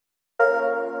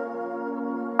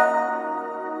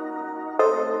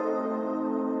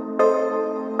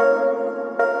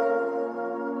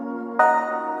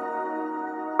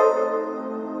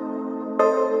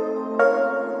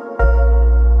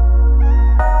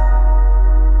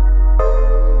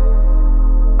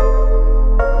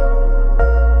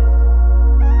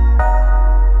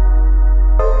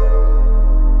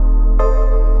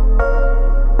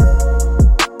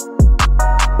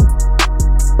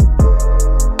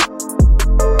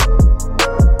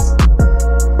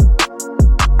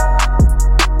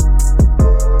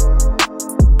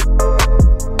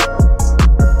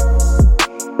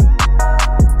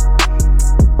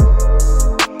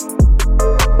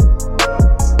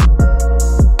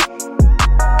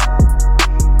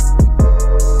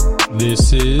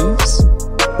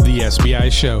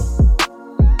show.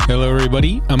 Hello,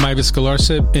 everybody. I'm Ives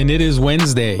Galarcep, and it is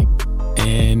Wednesday.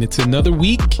 And it's another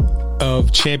week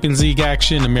of Champions League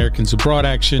action, Americans abroad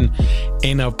action,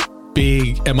 and a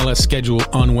big MLS schedule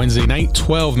on Wednesday night.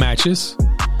 12 matches.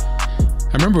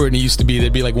 I remember when it used to be,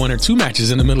 there'd be like 1 or 2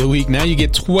 matches in the middle of the week. Now you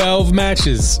get 12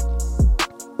 matches.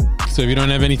 So if you don't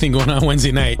have anything going on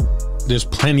Wednesday night, there's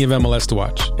plenty of MLS to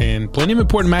watch. And plenty of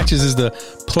important matches as the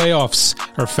playoffs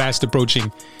are fast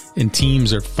approaching and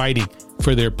teams are fighting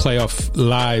for their playoff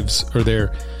lives or their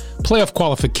playoff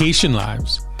qualification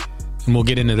lives. And we'll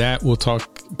get into that. We'll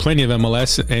talk plenty of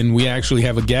MLS. And we actually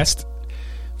have a guest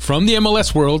from the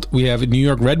MLS world. We have New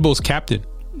York Red Bulls captain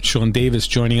Sean Davis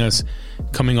joining us,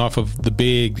 coming off of the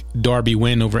big derby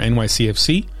win over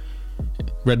NYCFC.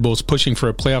 Red Bulls pushing for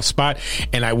a playoff spot.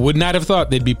 And I would not have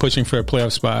thought they'd be pushing for a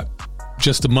playoff spot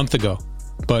just a month ago.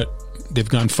 But they've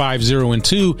gone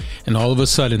 5-0-2, and all of a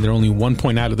sudden they're only 1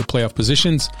 point out of the playoff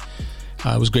positions.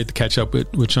 It was great to catch up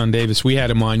with Sean Davis. We had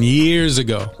him on years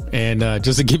ago. And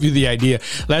just to give you the idea,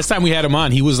 last time we had him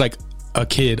on, he was like a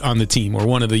kid on the team or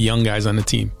one of the young guys on the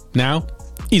team. Now,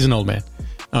 he's an old man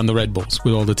on the Red Bulls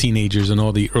with all the teenagers and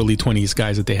all the early 20s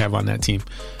guys that they have on that team.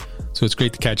 So it's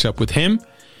great to catch up with him.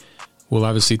 We'll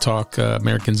obviously talk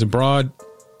Americans abroad,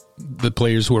 the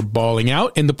players who are balling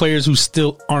out, and the players who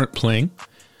still aren't playing.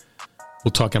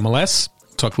 We'll talk MLS,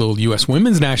 talk a little U.S.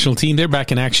 women's national team. They're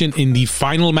back in action in the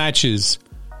final matches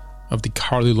of the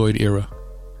Carly Lloyd era.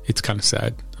 It's kind of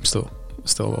sad. I'm still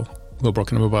a little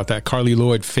broken up about that. Carly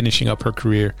Lloyd finishing up her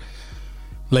career,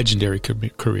 legendary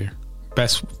career.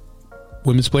 Best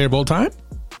women's player of all time?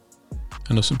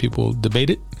 I know some people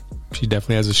debate it. She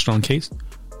definitely has a strong case.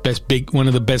 One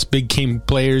of the best big game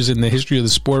players in the history of the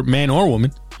sport, man or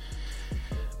woman.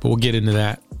 But we'll get into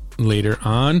that later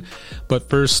on. But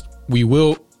first, we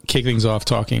will kick things off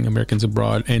talking Americans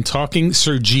abroad and talking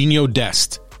Sergiño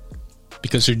Dest.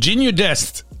 Because Sergiño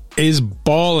Dest is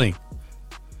balling.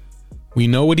 We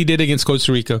know what he did against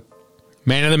Costa Rica.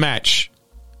 Man of the match.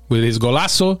 With his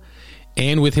golazo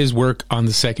and with his work on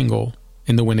the second goal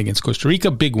in the win against Costa Rica.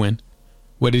 Big win.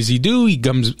 What does he do? He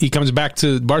comes back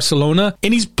to Barcelona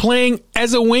and he's playing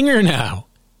as a winger now.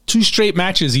 2 straight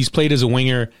matches he's played as a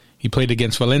winger. He played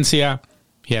against Valencia.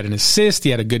 He had an assist.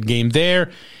 He had a good game there.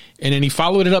 And then he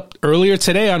followed it up earlier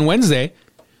today on Wednesday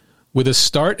with a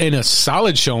start and a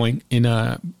solid showing in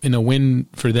a win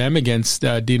for them against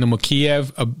Dynamo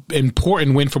Kiev. An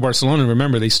important win for Barcelona.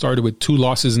 Remember, they started with 2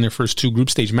 losses in their first 2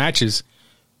 group stage matches.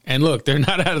 And look, they're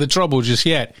not out of the trouble just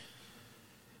yet.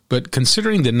 But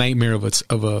considering the nightmare of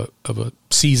a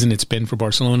season it's been for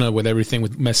Barcelona with everything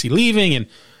with Messi leaving and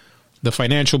the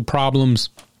financial problems,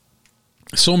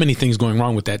 so many things going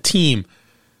wrong with that team,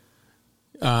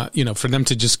 for them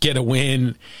to just get a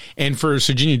win and for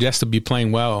Sergiño Dest to be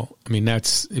playing well. I mean,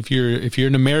 that's if you're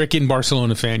an American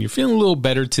Barcelona fan, you're feeling a little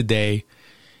better today,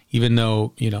 even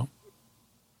though,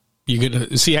 you're going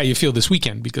to see how you feel this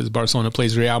weekend because Barcelona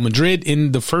plays Real Madrid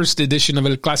in the first edition of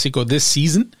El Clásico this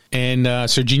season. And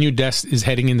Sergiño Dest is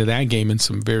heading into that game in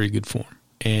some very good form.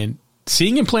 And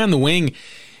seeing him play on the wing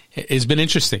has been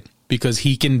interesting because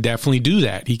he can definitely do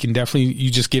that.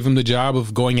 You just give him the job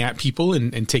of going at people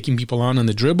and taking people on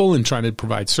the dribble and trying to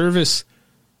provide service.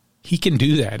 He can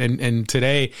do that. And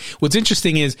today, what's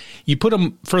interesting is you put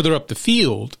him further up the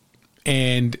field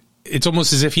and it's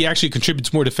almost as if he actually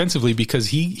contributes more defensively because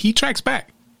he tracks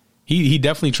back. He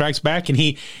definitely tracks back, and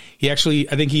he actually,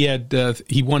 I think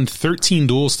he won 13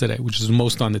 duels today, which is the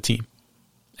most on the team.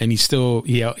 And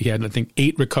he had I think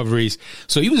 8 recoveries.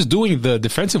 So he was doing the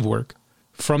defensive work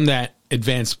from that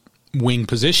advanced wing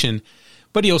position,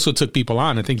 but he also took people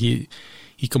on. I think he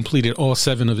completed all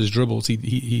 7 of his dribbles.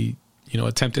 He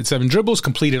attempted 7 dribbles,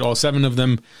 completed all 7 of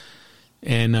them,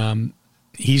 and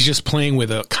he's just playing with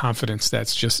a confidence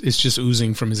it's just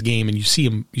oozing from his game, and you see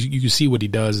him. You see what he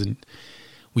does, and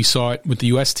we saw it with the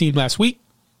U.S. team last week,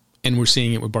 and we're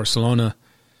seeing it with Barcelona,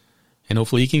 and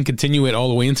hopefully he can continue it all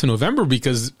the way into November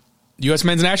because the U.S.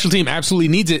 men's national team absolutely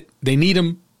needs it. They need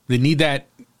him. They need that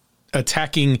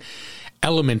attacking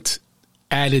element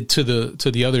added to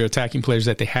the other attacking players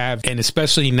that they have, and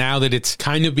especially now that it's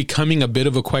kind of becoming a bit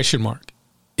of a question mark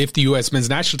if the U.S. men's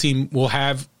national team will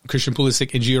have Christian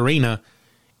Pulisic and Reyna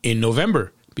in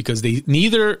November because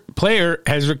neither player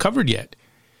has recovered yet.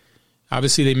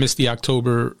 Obviously, they missed the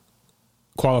October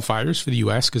qualifiers for the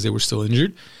U.S. because they were still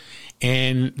injured.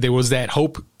 And there was that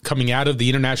hope coming out of the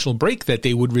international break that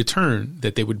they would return,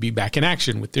 that they would be back in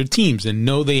action with their teams. And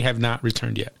no, they have not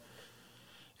returned yet.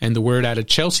 And the word out of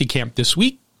Chelsea camp this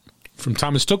week from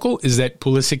Thomas Tuchel is that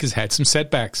Pulisic has had some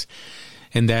setbacks.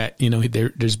 and that,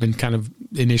 there's been kind of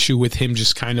an issue with him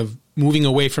just kind of moving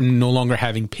away from no longer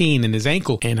having pain in his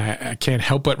ankle. And I can't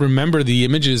help but remember the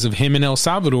images of him in El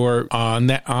Salvador on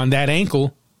that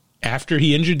ankle after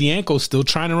he injured the ankle, still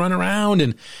trying to run around.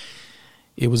 And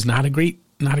it was not a great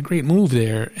move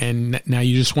there. And now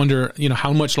you just wonder,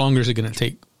 how much longer is it going to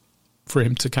take for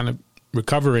him to kind of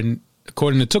recover? And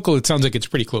according to Tuchel, it sounds like it's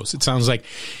pretty close. It sounds like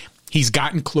he's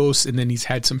gotten close, and then he's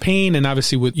had some pain. And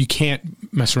obviously, you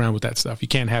can't mess around with that stuff. You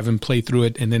can't have him play through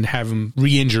it and then have him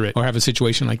re-injure it, or have a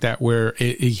situation like that where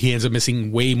he ends up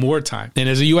missing way more time. And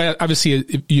as a U.S., obviously,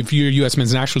 if you're a U.S.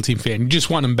 men's national team fan, you just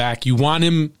want him back. You want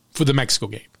him for the Mexico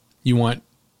game. You want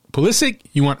Pulisic,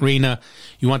 you want Reyna,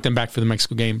 you want them back for the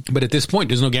Mexico game. But at this point,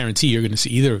 there's no guarantee you're going to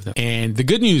see either of them. And the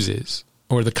good news is,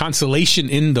 or the consolation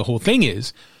in the whole thing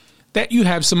is, that you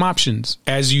have some options.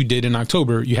 As you did in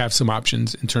October, you have some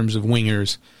options in terms of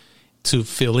wingers to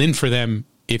fill in for them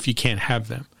if you can't have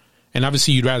them. And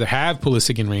obviously, you'd rather have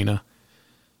Pulisic and Reyna.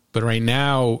 But right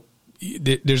now,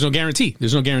 there's no guarantee.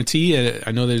 There's no guarantee.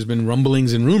 I know there's been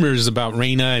rumblings and rumors about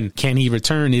Reyna and can he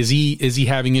return? Is he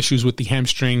having issues with the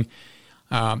hamstring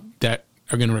that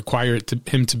are going to require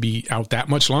him to be out that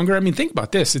much longer? I mean, think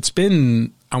about this. It's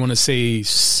been, I want to say,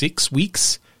 6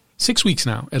 weeks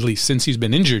now, at least, since he's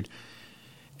been injured.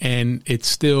 And he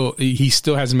still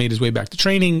hasn't made his way back to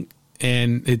training.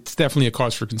 And it's definitely a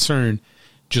cause for concern,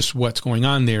 just what's going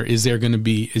on there. Is he going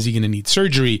to need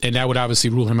surgery? And that would obviously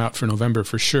rule him out for November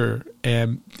for sure.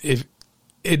 And if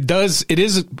it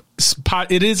is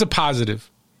a positive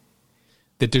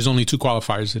that there's only 2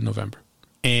 qualifiers in November.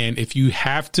 And if you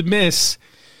have to miss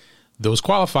those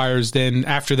qualifiers, then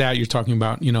after that, you're talking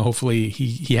about, hopefully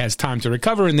he has time to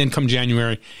recover. And then come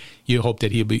January, you hope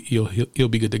that he'll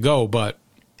be good to go. But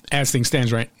as things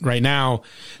stand right now,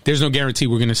 there's no guarantee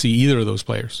we're going to see either of those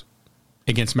players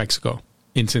against Mexico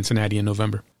in Cincinnati in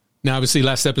November. Now, obviously,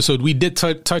 last episode, we did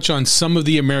touch on some of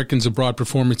the Americans abroad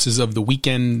performances of the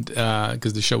weekend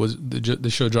because the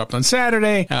show dropped on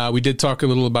Saturday. We did talk a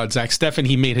little about Zach Steffen.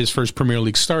 He made his first Premier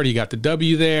League start. He got the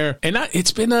W there. And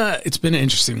it's been an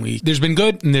interesting week. There's been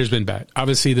good and there's been bad.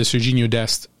 Obviously, the Sergiño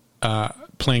Dest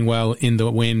playing well in the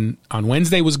win on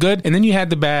Wednesday was good. And then you had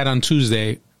the bad on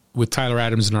Tuesday with Tyler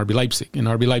Adams and RB Leipzig. And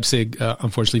RB Leipzig,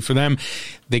 unfortunately for them,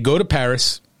 they go to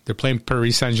Paris. They're playing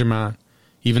Paris Saint-Germain.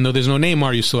 Even though there's no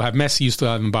Neymar, you still have Messi, you still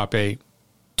have Mbappe.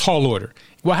 Tall order.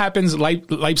 What happens?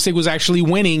 Leipzig was actually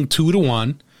winning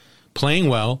 2-1, playing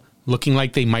well, looking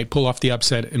like they might pull off the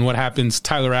upset. And what happens?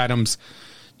 Tyler Adams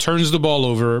turns the ball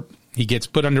over. He gets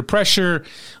put under pressure,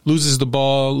 loses the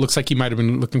ball. Looks like he might have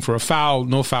been looking for a foul.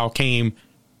 No foul came.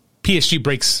 PSG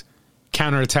breaks,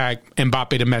 counterattack,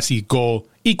 Mbappe to Messi, goal,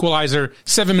 equalizer.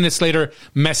 7 minutes later,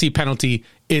 Messi penalty.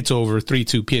 It's over.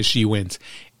 3-2, PSG wins.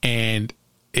 And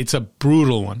it's a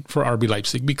brutal one for RB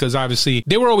Leipzig because obviously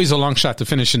they were always a long shot to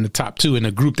finish in the top 2 in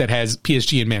a group that has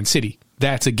PSG and Man City.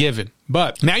 That's a given.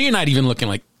 But now you're not even looking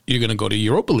like you're going to go to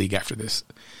Europa League after this.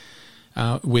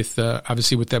 With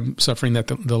them suffering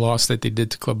the loss that they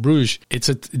did to Club Brugge.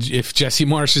 If Jesse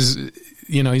Marsch is,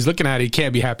 he's looking at it, he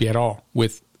can't be happy at all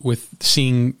with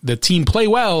seeing the team play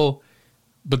well,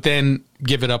 but then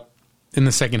give it up in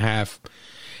the second half.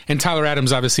 And Tyler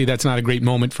Adams, obviously, that's not a great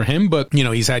moment for him, but,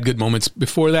 he's had good moments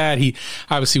before that. He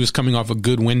obviously was coming off a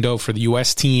good window for the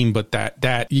U.S. team, but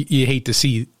that you hate to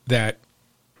see that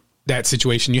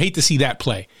situation. You hate to see that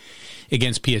play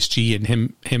against PSG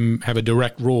and him have a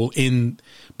direct role in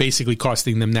basically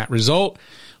costing them that result.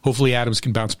 Hopefully Adams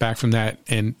can bounce back from that.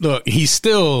 And look, he's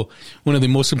still one of the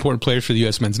most important players for the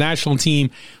U.S. men's national team.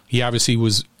 He obviously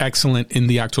was excellent in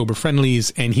the October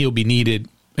friendlies, and he'll be needed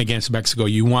against Mexico.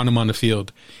 You want him on the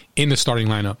field in the starting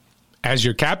lineup as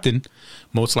your captain,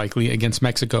 most likely against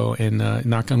Mexico. And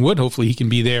knock on wood, hopefully he can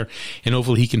be there, and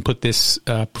hopefully he can put this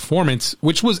performance,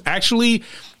 which was actually,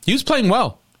 he was playing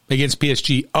well against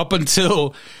PSG up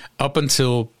until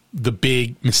the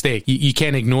big mistake. You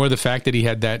can't ignore the fact that he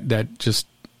had that just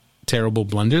terrible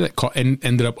blunder that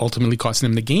ended up ultimately costing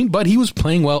him the game, but he was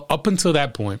playing well up until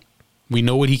that point. We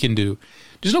know what he can do.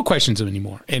 There's no questions of him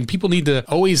anymore. And people need to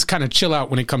always kind of chill out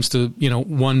when it comes to,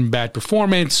 one bad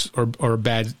performance or a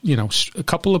bad, a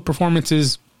couple of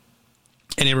performances.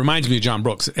 And it reminds me of John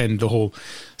Brooks and the whole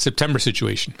September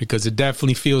situation, because it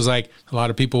definitely feels like a lot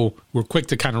of people were quick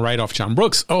to kind of write off John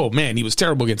Brooks. Oh, man, he was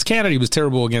terrible against Canada. He was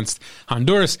terrible against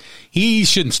Honduras. He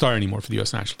shouldn't start anymore for the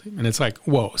U.S. national team. And it's like,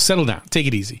 whoa, settle down. Take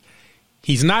it easy.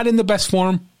 He's not in the best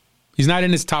form. He's not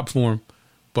in his top form.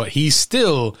 But he's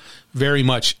still very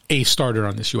much a starter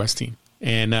on this U.S. team.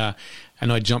 And I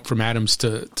know I jumped from Adams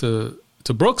to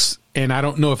Brooks, and I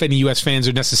don't know if any U.S. fans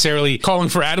are necessarily calling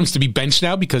for Adams to be benched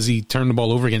now because he turned the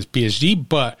ball over against PSG.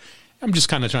 But I'm just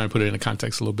kind of trying to put it in a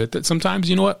context a little bit, that sometimes,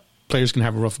 you know what, players can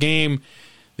have a rough game.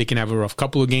 They can have a rough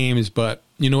couple of games, but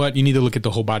you know what? You need to look at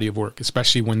the whole body of work,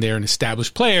 especially when they're an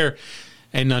established player,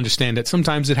 and understand that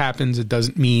sometimes it happens. It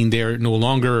doesn't mean they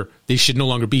should no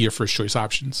longer be your first choice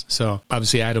options. So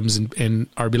obviously Adams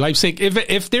and RB Leipzig,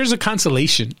 if there's a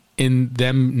consolation in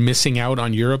them missing out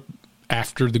on Europe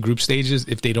after the group stages,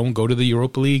 if they don't go to the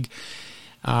Europa League,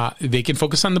 they can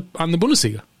focus on the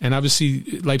Bundesliga. And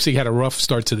obviously Leipzig had a rough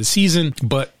start to the season,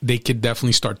 but they could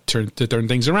definitely start to turn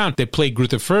things around. They played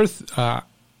Greuther Fürth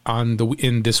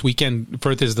in this weekend.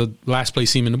 Fürth is the last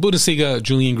place team in the Bundesliga.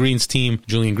 Julian Green's team.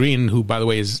 Julian Green, who by the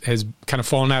way has kind of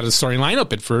fallen out of the starting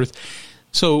lineup at Fürth.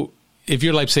 So if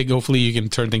you're Leipzig, hopefully you can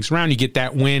turn things around. You get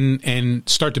that win and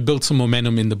start to build some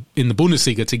momentum in the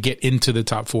Bundesliga to get into the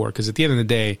top four. Because at the end of the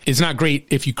day, it's not great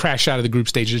if you crash out of the group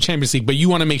stage of the Champions League, but you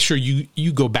want to make sure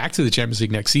you go back to the Champions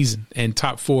League next season. And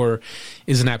top four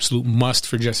is an absolute must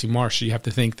for Jesse Marsch. You have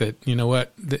to think that, you know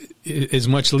what, as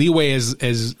much leeway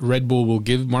as Red Bull will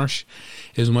give Marsch,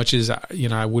 as much as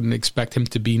I wouldn't expect him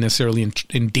to be necessarily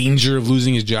in danger of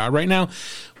losing his job right now,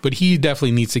 but he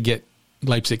definitely needs to get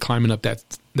Leipzig climbing up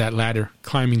that ladder,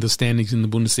 climbing the standings in the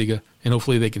Bundesliga, and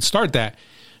hopefully they can start that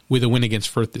with a win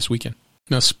against Fürth this weekend.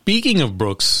 Now, speaking of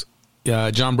Brooks,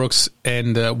 John Brooks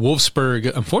and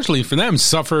Wolfsburg, unfortunately for them,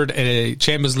 suffered a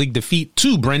Champions League defeat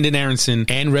to Brendan Aronson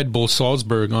and Red Bull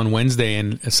Salzburg on Wednesday,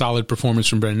 and a solid performance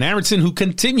from Brendan Aronson, who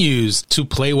continues to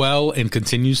play well and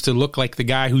continues to look like the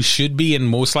guy who should be and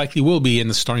most likely will be in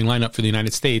the starting lineup for the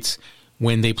United States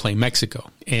when they play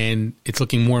Mexico. And it's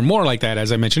looking more and more like that,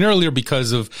 as I mentioned earlier,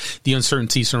 because of the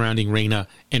uncertainty surrounding Reyna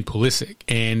and Pulisic.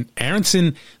 And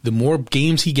Aronson, the more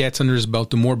games he gets under his belt,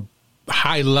 the more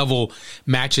high-level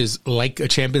matches like a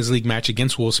Champions League match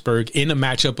against Wolfsburg in a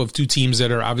matchup of two teams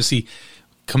that are obviously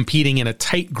competing in a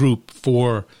tight group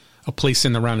for a place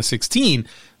in the round of 16,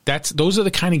 those are the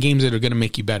kind of games that are going to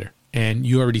make you better. And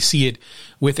you already see it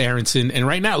with Aronson. And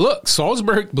right now, look,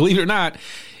 Salzburg, believe it or not,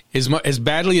 as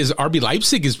badly as RB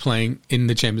Leipzig is playing in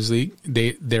the Champions League,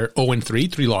 they're 0-3,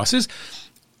 3 losses.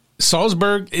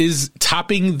 Salzburg is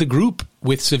topping the group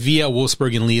with Sevilla,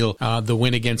 Wolfsburg, and Lille. The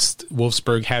win against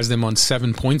Wolfsburg has them on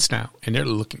 7 points now, and they're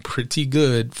looking pretty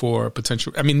good for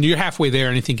potential. I mean, you're halfway there,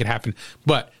 anything can happen.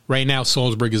 But right now,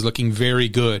 Salzburg is looking very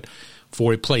good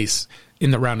for a place in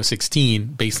the round of 16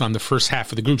 based on the first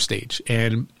half of the group stage.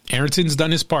 And Aronson's done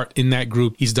his part in that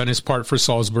group. He's done his part for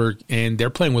Salzburg, and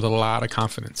they're playing with a lot of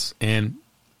confidence. And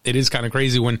it is kind of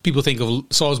crazy when people think of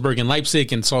Salzburg and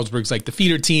Leipzig, and Salzburg's like the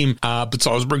feeder team, but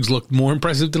Salzburg's looked more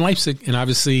impressive than Leipzig. And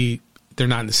obviously, they're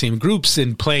not in the same groups,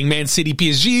 and playing Man City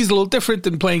PSG is a little different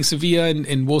than playing Sevilla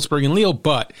and Wolfsburg and Lille,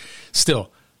 but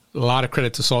still, a lot of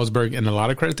credit to Salzburg and a lot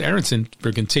of credit to Aronson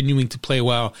for continuing to play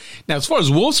well. Now, as far as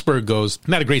Wolfsburg goes,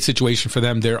 not a great situation for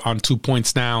them. They're on 2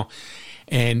 points now,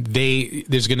 and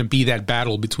there's going to be that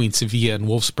battle between Sevilla and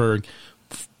Wolfsburg.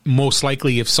 Most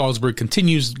likely, if Salzburg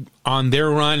continues on their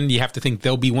run, you have to think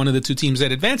they'll be one of the two teams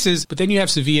that advances. But then you have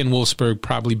Sevilla and Wolfsburg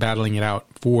probably battling it out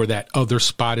for that other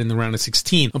spot in the round of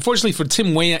 16. Unfortunately for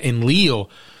Tim Weah and Lille,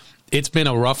 it's been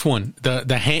a rough one.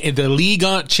 The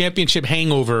Liga Championship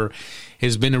hangover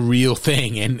has been a real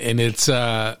thing, and it's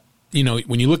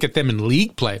when you look at them in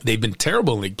league play, they've been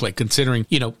terrible in league play, considering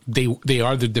they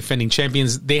are the defending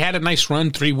champions. They had a nice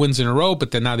run, 3 wins in a row, but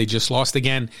then now they just lost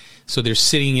again, so they're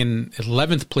sitting in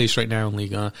 11th place right now in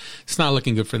Liga. It's not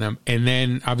looking good for them. And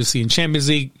then obviously in Champions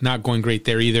League, not going great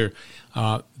there either.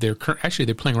 They're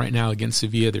playing right now against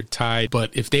Sevilla. They're tied,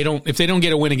 but if they don't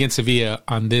get a win against Sevilla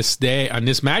on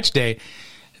this match day,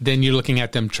 then you're looking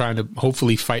at them trying to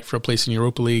hopefully fight for a place in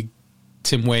Europa League.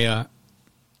 Tim Weah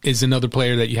is another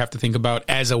player that you have to think about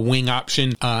as a wing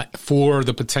option for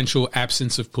the potential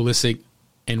absence of Pulisic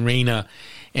and Reyna.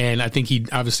 And I think he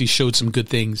obviously showed some good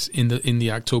things in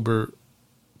the October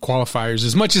qualifiers.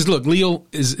 As much as, look, Lille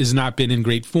is not been in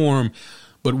great form,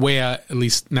 but Weah, at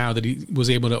least now that he was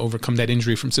able to overcome that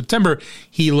injury from September,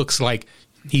 he looks like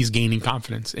he's gaining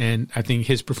confidence. And I think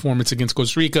his performance against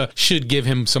Costa Rica should give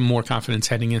him some more confidence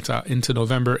heading into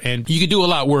November. And you could do a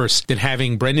lot worse than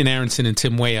having Brendan Aronson and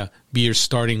Tim Weah be your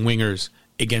starting wingers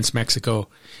against Mexico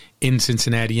in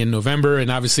Cincinnati in November.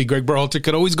 And obviously Greg Berhalter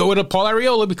could always go with a Paul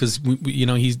Arriola because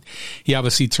he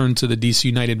obviously turned to the DC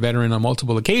United veteran on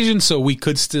multiple occasions, so we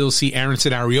could still see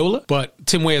Aronson Arriola. But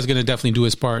Tim Weah is going to definitely do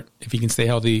his part if he can stay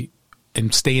healthy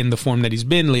and stay in the form that he's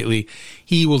been lately.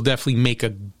 He will definitely make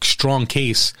a strong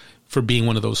case for being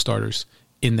one of those starters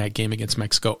in that game against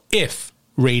Mexico if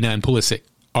Reyna and Pulisic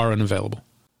are unavailable.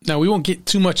 Now, we won't get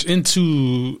too much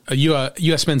into a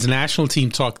U.S. men's national team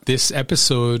talk this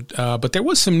episode, but there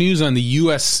was some news on the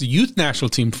U.S. youth national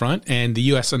team front, and the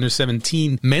U.S.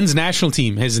 under-17 men's national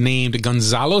team has named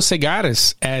Gonzalo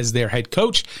Segares as their head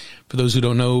coach. For those who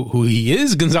don't know who he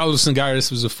is, Gonzalo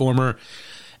Segares was a former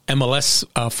MLS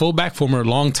fullback, former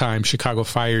longtime Chicago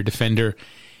Fire defender,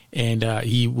 and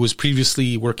he was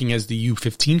previously working as the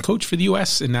U15 coach for the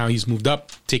U.S., and now he's moved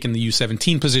up, taking the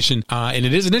U17 position. And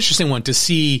it is an interesting one to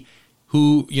see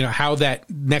how that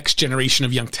next generation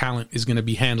of young talent is going to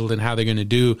be handled and how they're going to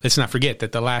do. Let's not forget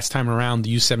that the last time around,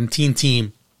 the U17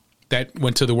 team that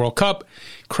went to the World Cup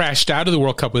crashed out of the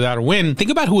World Cup without a win.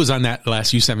 Think about who was on that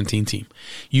last U17 team.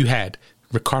 You had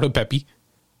Ricardo Pepi,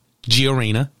 Gio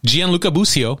Reyna, Gianluca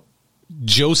Busio,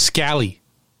 Joe Scally,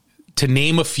 to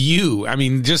name a few. I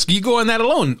mean, just you go on that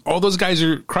alone, all those guys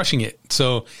are crushing it.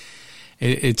 So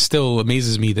it still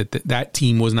amazes me that that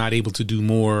team was not able to do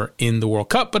more in the World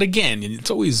Cup. But again,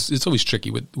 it's always tricky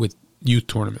with youth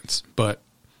tournaments. But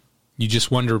you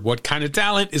just wonder what kind of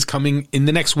talent is coming in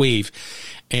the next wave.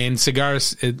 And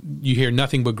Segares, you hear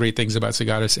nothing but great things about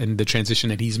Segares and the transition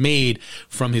that he's made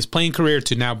from his playing career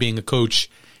to now being a coach.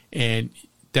 And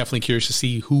definitely curious to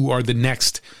see who are the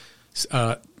next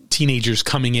teenagers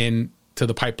coming in to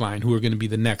the pipeline, who are going to be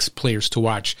the next players to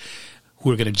watch, who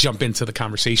are going to jump into the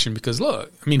conversation. Because look,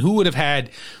 I mean, who would have had,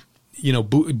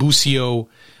 Busio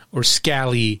or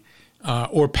Scally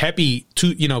or Pepi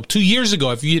 2 years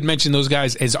ago, if you had mentioned those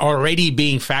guys as already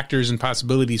being factors and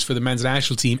possibilities for the men's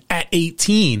national team at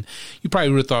 18, you probably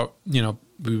would have thought,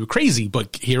 we were crazy,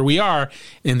 but here we are,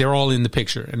 and they're all in the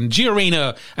picture. And Gio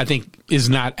Reyna, I think, is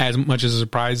not as much as a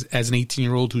surprise as an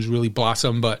 18-year-old who's really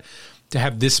blossomed, but to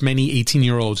have this many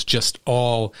 18-year-olds just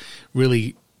all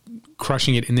really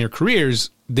crushing it in their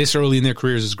careers, this early in their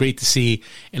careers, is great to see,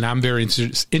 and I'm very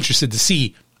interested to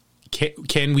see,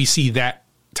 can we see that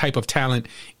type of talent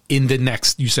in the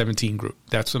next U17 group?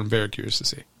 That's what I'm very curious to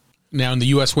see. Now, in the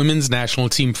U.S. women's national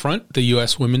team front, the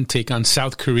U.S. women take on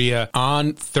South Korea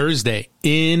on Thursday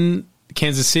in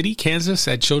Kansas City, Kansas,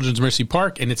 at Children's Mercy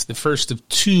Park, and it's the first of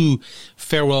 2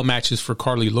 farewell matches for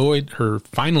Carly Lloyd. Her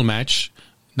final match,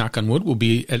 knock on wood, will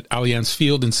be at Allianz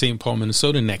Field in St. Paul,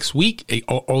 Minnesota next week,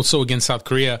 also against South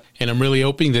Korea. And I'm really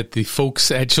hoping that the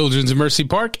folks at Children's Mercy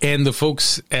Park and the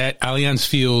folks at Allianz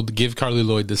Field give Carly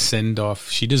Lloyd the send-off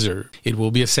she deserved. It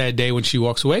will be a sad day when she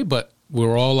walks away, but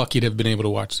we're all lucky to have been able to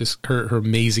watch her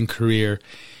amazing career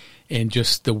and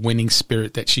just the winning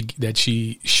spirit that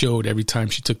she showed every time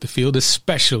she took the field,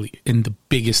 especially in the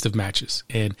biggest of matches.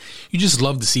 And you just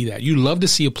love to see that. You love to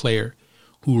see a player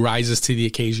who rises to the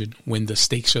occasion when the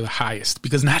stakes are the highest,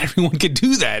 because not everyone can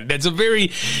do that. It's a very,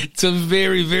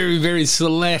 very, very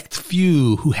select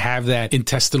few who have that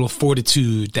intestinal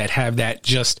fortitude, that have that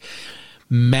just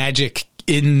magic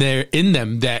in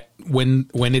them, that when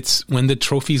the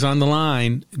trophy's on the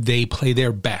line, they play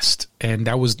their best. And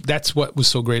that's what was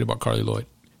so great about Carly Lloyd.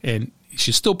 And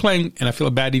she's still playing, and I feel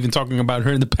bad even talking about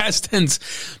her in the past tense,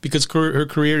 because her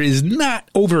career is not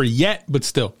over yet, but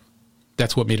still,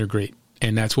 that's what made her great.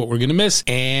 And that's what we're going to miss.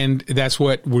 And that's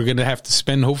what we're going to have to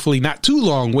spend, hopefully not too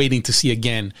long, waiting to see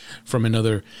again from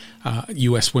another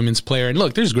U.S. women's player. And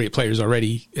look, there's great players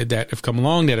already that have come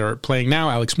along that are playing now.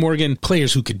 Alex Morgan,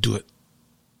 players who could do it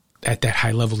at that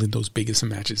high level in those biggest of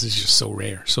matches is just so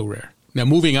rare, so rare. Now,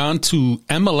 moving on to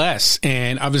MLS,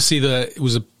 and obviously it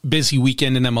was a busy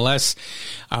weekend in MLS.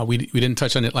 We didn't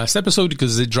touch on it last episode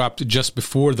because it dropped just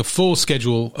before the full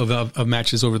schedule of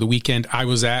matches over the weekend. I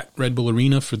was at Red Bull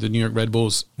Arena for the New York Red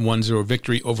Bulls 1-0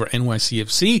 victory over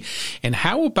NYCFC. And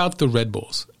how about the Red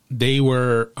Bulls? They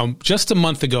were, just a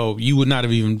month ago, you would not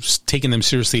have even taken them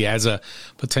seriously as a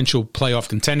potential playoff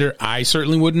contender. I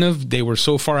certainly wouldn't have. They were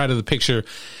so far out of the picture.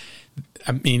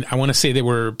 I mean, I want to say they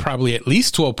were probably at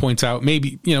least 12 points out,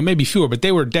 maybe fewer, but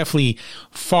they were definitely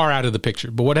far out of the picture.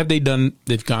 But what have they done?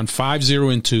 They've gone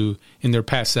 5-0-2 in their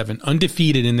past 7,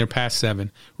 undefeated in their past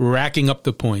 7, racking up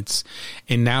the points.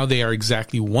 And now they are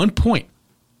exactly 1 point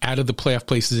out of the playoff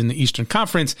places in the Eastern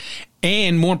Conference.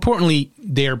 And more importantly,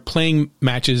 they're playing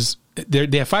matches.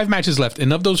 They have 5 matches left.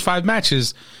 And of those 5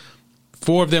 matches,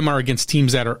 4 of them are against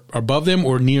teams that are above them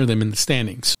or near them in the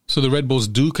standings. So the Red Bulls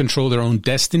do control their own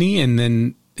destiny. And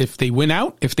then if they win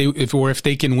out, if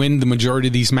they can win the majority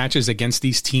of these matches against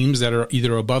these teams that are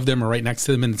either above them or right next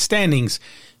to them in the standings,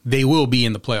 they will be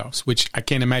in the playoffs, which I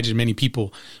can't imagine many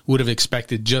people would have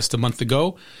expected just a month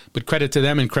ago. But credit to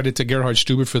them and credit to Gerhard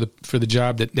Struber for the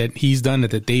job that he's done,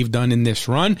 that they've done in this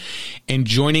run. And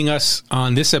joining us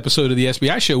on this episode of the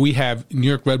SBI Show, we have New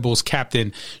York Red Bulls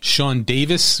captain Sean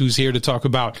Davis, who's here to talk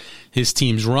about his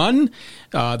team's run,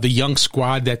 the young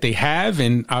squad that they have,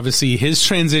 and obviously his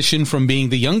transition from being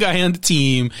the young guy on the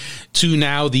team to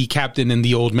now the captain and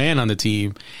the old man on the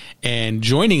team. And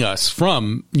joining us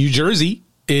from New Jersey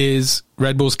is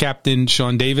Red Bulls captain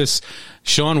Sean Davis.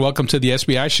 Sean, welcome to the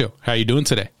SBI Show. How are you doing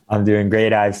today? I'm doing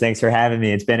great, Ives. Thanks for having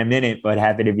me. It's been a minute, but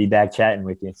happy to be back chatting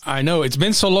with you. I know. It's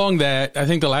been so long that I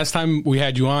think the last time we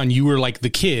had you on, you were like the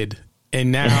kid. And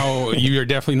now you're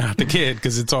definitely not the kid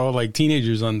because it's all like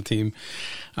teenagers on the team.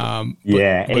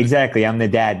 Exactly. I'm the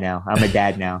dad now. I'm a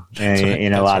dad now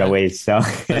in a lot of ways. So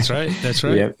That's right.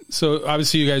 Yep. So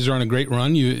obviously you guys are on a great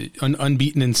run. You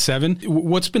unbeaten in 7.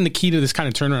 What's been the key to this kind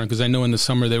of turnaround? Because I know in the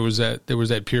summer there was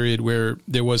that period where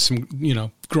there was some,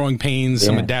 growing pains,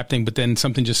 some adapting, but then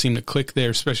something just seemed to click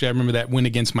there. Especially I remember that win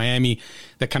against Miami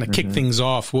that kind of kicked things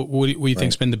off. What do you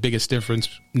think's been the biggest difference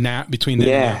now between them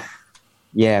and now?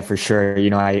 Yeah, for sure.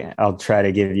 I'll try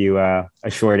to give you a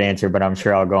short answer, but I'm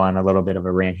sure I'll go on a little bit of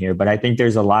a rant here. But I think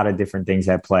there's a lot of different things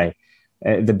at play.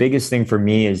 The biggest thing for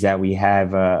me is that we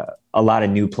have a lot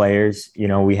of new players.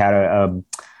 We had a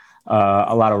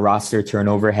lot of roster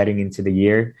turnover heading into the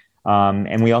year.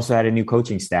 And we also had a new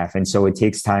coaching staff. And so it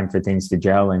takes time for things to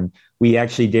gel. And we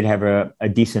actually did have a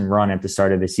decent run at the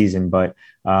start of the season. But,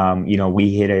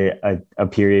 we hit a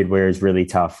period where it's really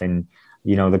tough. And,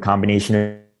 the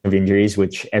combination of injuries,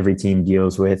 which every team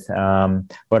deals with,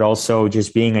 but also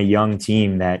just being a young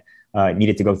team that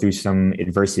needed to go through some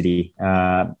adversity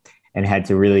and had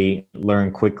to really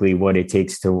learn quickly what it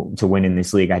takes to win in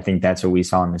this league. I think that's what we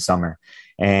saw in the summer.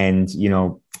 And,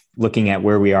 looking at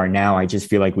where we are now, I just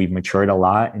feel like we've matured a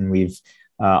lot and we've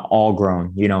all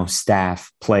grown,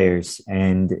 staff, players.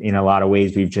 And in a lot of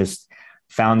ways, we've just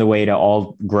found a way to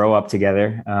all grow up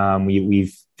together.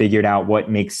 We've figured out what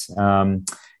makes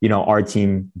our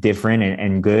team different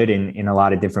and good in a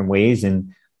lot of different ways.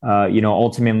 And,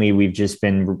 ultimately we've just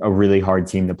been a really hard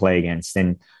team to play against.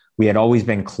 And we had always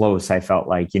been close. I felt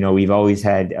like, we've always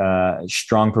had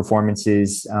strong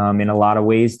performances in a lot of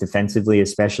ways, defensively,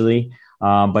 especially.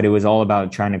 But it was all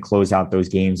about trying to close out those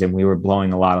games, and we were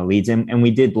blowing a lot of leads, and we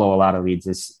did blow a lot of leads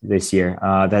this year.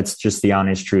 That's just the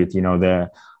honest truth. The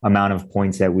amount of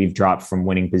points that we've dropped from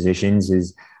winning positions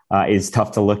is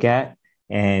tough to look at.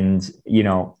 And,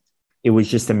 it was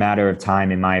just a matter of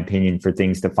time, in my opinion, for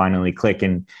things to finally click.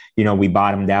 And, we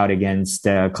bottomed out against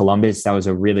Columbus. That was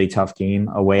a really tough game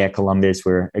away at Columbus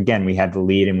where, again, we had the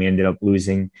lead and we ended up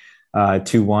losing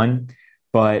 2-1.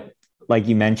 But like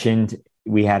you mentioned,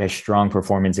 we had a strong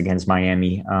performance against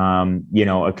Miami,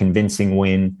 a convincing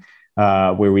win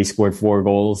where we scored 4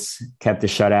 goals, kept the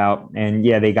shutout. And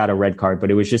they got a red card, but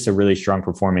it was just a really strong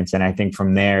performance. And I think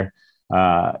from there,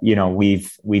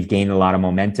 we've gained a lot of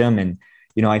momentum. And,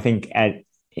 I think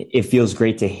it feels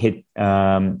great to hit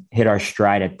our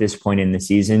stride at this point in the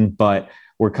season, but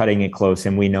we're cutting it close.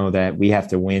 And we know that we have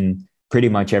to win pretty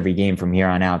much every game from here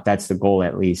on out. That's the goal,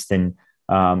 at least. And,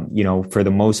 for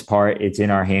the most part, it's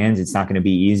in our hands. It's not going to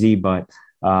be easy, but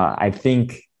I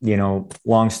think,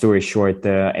 long story short,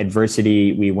 the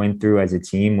adversity we went through as a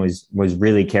team was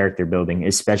really character building,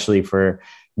 especially for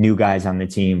new guys on the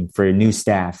team, for new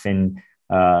staff, and,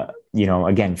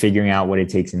 again, figuring out what it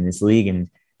takes in this league.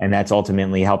 And that's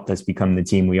ultimately helped us become the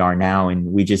team we are now.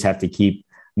 And we just have to keep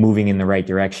moving in the right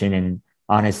direction and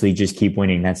honestly just keep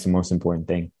winning. That's the most important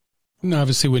thing.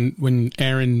 Obviously, when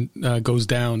Aaron goes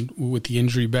down with the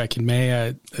injury back in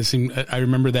May, I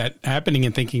remember that happening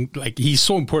and thinking, like, he's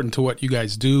so important to what you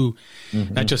guys do,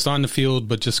 not just on the field,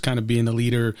 but just kind of being the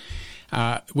leader.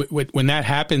 When that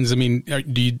happens, I mean,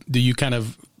 do you kind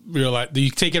of realize, do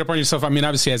you take it upon yourself? I mean,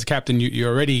 obviously, as a captain, you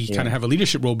already kind of have a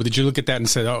leadership role, but did you look at that and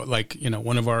say, oh, like,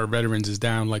 one of our veterans is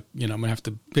down, like, I'm going to have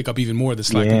to pick up even more of the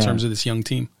slack in terms of this young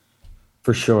team?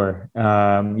 For sure.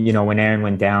 When Aaron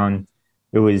went down,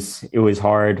 it was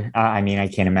hard. I mean, I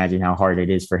can't imagine how hard it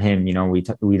is for him.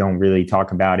 We don't really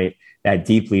talk about it that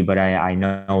deeply, but I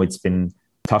know it's been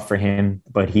tough for him,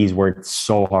 but he's worked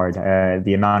so hard.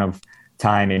 The amount of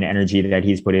time and energy that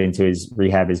he's put into his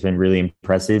rehab has been really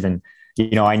impressive. And,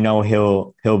 I know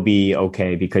he'll be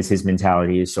okay because his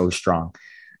mentality is so strong.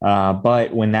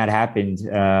 But when that happened,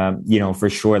 for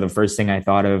sure, the first thing I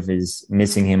thought of is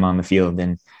missing him on the field.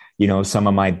 And, some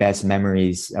of my best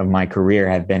memories of my career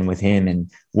have been with him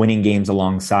and winning games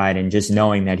alongside and just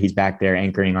knowing that he's back there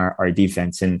anchoring our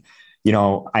defense. And,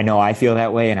 I know I feel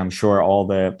that way, and I'm sure all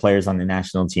the players on the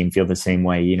national team feel the same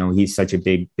way. He's such a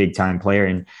big time player,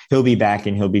 and he'll be back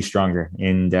and he'll be stronger.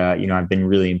 And, I've been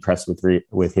really impressed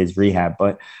with his rehab,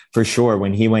 but for sure,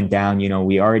 when he went down,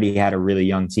 we already had a really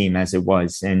young team as it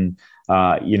was. And,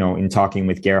 in talking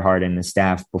with Gerhard and the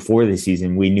staff before the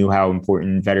season, we knew how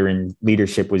important veteran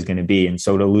leadership was going to be. And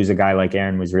so to lose a guy like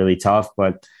Aaron was really tough.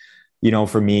 But,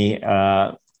 for me,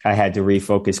 I had to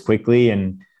refocus quickly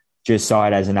and just saw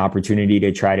it as an opportunity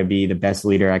to try to be the best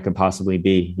leader I could possibly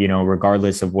be.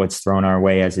 Regardless of what's thrown our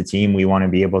way as a team, we want to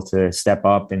be able to step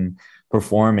up and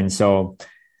perform. And so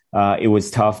it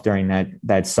was tough during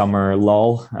that summer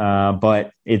lull,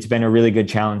 but it's been a really good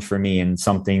challenge for me and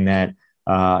something that,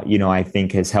 I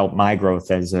think has helped my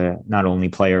growth as a not only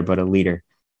player, but a leader.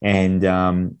 And,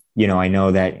 I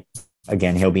know that,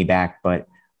 again, he'll be back, but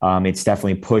it's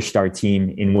definitely pushed our team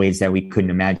in ways that we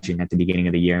couldn't imagine at the beginning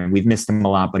of the year. And we've missed him a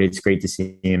lot, but it's great to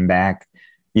see him back,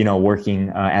 working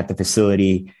at the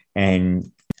facility.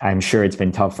 And I'm sure it's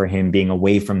been tough for him being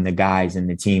away from the guys and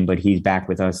the team, but he's back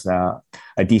with us a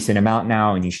decent amount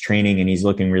now, and he's training and he's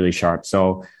looking really sharp.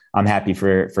 So I'm happy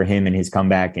for him and his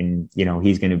comeback, and,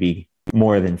 he's going to be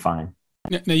more than fine.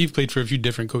 Now, you've played for a few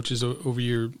different coaches over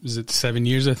your, is it 7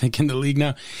 years, I think, in the league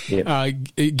now?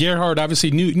 Yep. Gerhard, obviously,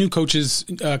 new coaches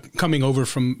coming over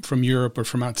from Europe or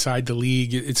from outside the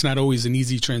league. It's not always an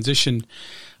easy transition,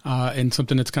 and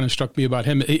something that's kind of struck me about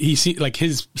him. He seems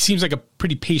like a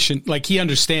pretty patient. Like, he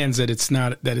understands that it's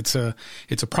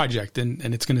a project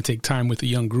and it's going to take time with a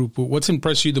young group. What's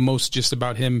impressed you the most just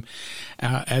about him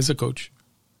as a coach?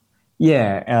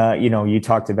 Yeah, you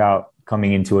talked about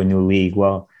coming into a new league.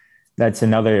 Well, that's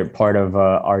another part of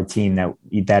our team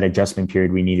that adjustment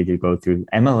period we needed to go through.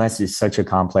 MLS is such a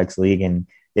complex league, and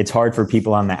it's hard for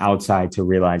people on the outside to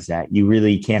realize that. You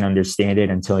really can't understand it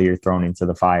until you're thrown into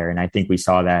the fire. And I think we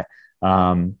saw that,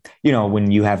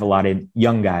 when you have a lot of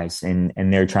young guys and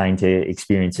they're trying to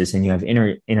experience this, and you have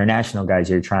international guys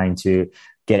who are trying to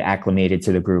get acclimated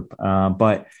to the group.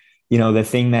 But, the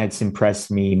thing that's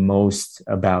impressed me most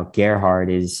about Gerhard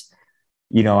is,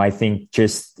 I think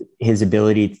just his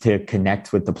ability to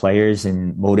connect with the players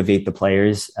and motivate the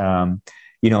players.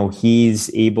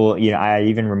 He's able, I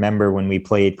even remember when we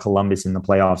played Columbus in the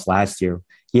playoffs last year,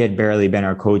 he had barely been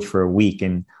our coach for a week,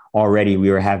 and already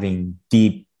we were having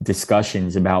deep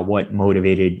discussions about what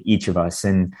motivated each of us.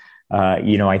 And,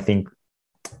 I think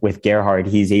with Gerhard,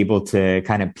 he's able to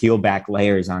kind of peel back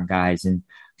layers on guys and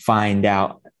find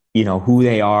out, who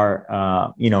they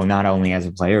are, not only as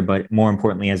a player, but more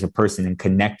importantly as a person, and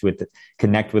connect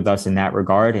with us in that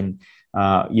regard. And,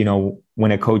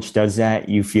 when a coach does that,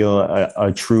 you feel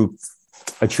a true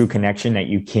connection that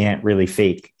you can't really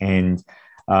fake. And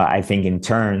I think in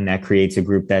turn that creates a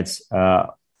group that's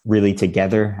really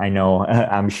together. I know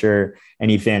I'm sure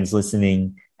any fans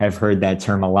listening have heard that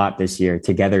term a lot this year,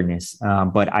 togetherness.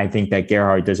 But I think that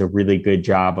Gerhard does a really good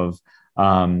job of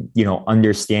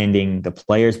understanding the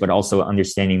players, but also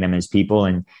understanding them as people.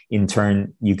 And in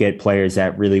turn, you get players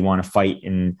that really want to fight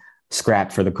and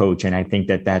scrap for the coach. And I think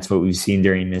that that's what we've seen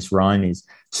during this run, is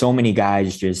so many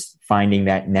guys just finding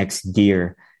that next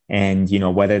gear, and,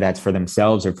 whether that's for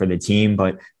themselves or for the team,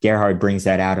 but Gerhard brings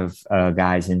that out of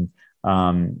guys. And,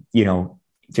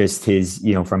 just his,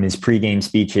 from his pregame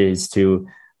speeches to,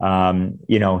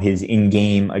 his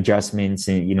in-game adjustments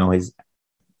and, his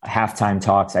halftime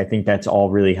talks. I think that's all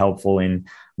really helpful in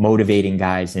motivating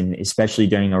guys. And especially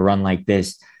during a run like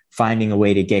this, finding a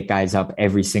way to get guys up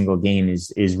every single game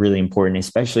is really important,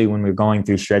 especially when we're going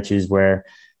through stretches where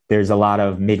there's a lot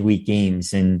of midweek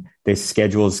games and the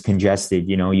schedule is congested.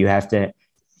 You have to,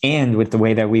 and with the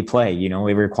way that we play, it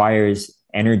requires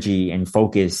energy and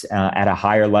focus at a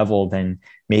higher level than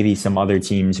maybe some other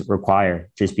teams require,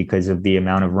 just because of the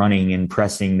amount of running and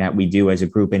pressing that we do as a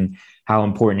group, and how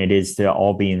important it is to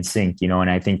all be in sync, and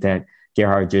I think that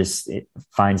Gerhard just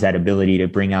finds that ability to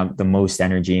bring out the most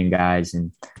energy in guys,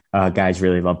 and guys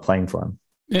really love playing for him.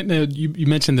 And you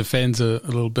mentioned the fans a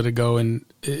little bit ago, and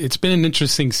it's been an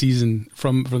interesting season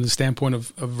from the standpoint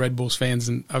of Red Bulls fans.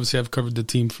 And obviously I've covered the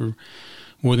team for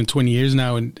more than 20 years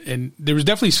now. And there was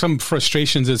definitely some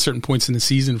frustrations at certain points in the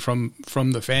season from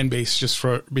the fan base,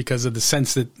 because of the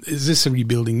sense that, is this a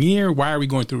rebuilding year? Why are we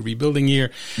going through a rebuilding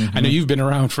year? Mm-hmm. I know you've been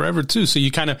around forever too. So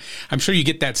you I'm sure you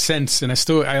get that sense. And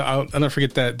I'll never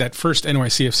forget that first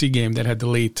NYCFC game that had the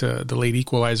late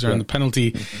equalizer on the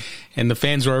penalty. Mm-hmm. And the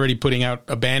fans were already putting out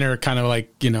a banner, kind of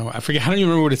like, I forget, I don't even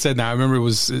remember what it said now. I remember it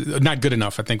was not good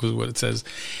enough, I think was what it says.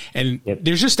 And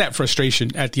there's just that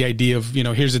frustration at the idea of,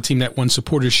 here's a team that won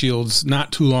Supporter Shields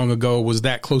not too long ago, was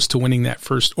that close to winning that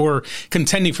first, or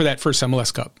contending for that first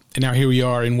MLS Cup. And now here we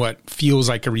are in what feels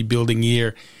like a rebuilding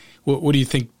year. What do you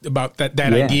think about that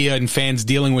idea and fans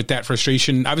dealing with that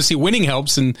frustration? Obviously, winning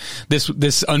helps, and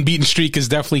this unbeaten streak has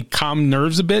definitely calmed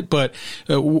nerves a bit. But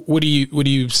what do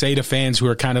you say to fans who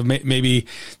are kind of maybe,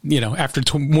 after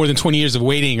more than 20 years of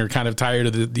waiting, are kind of tired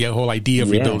of the whole idea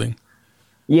of rebuilding?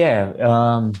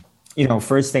 Yeah.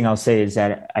 First thing I'll say is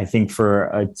that I think for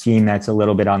a team that's a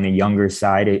little bit on the younger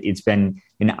side, it's been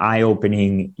an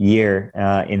eye-opening year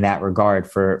in that regard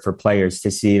for players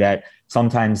to see that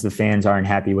sometimes the fans aren't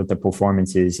happy with the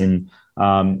performances. And,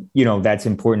 that's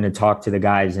important to talk to the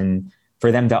guys and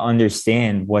for them to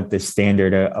understand what the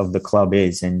standard of the club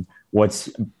is and what's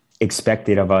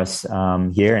expected of us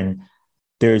here. And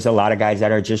there's a lot of guys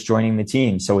that are just joining the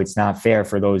team. So it's not fair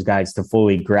for those guys to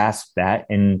fully grasp that.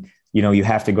 And, you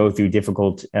have to go through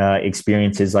difficult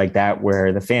experiences like that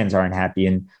where the fans aren't happy.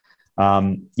 And,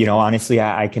 honestly,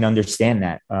 I can understand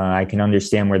that. I can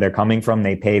understand where they're coming from.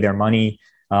 They pay their money.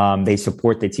 They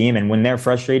support the team. And when they're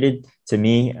frustrated, to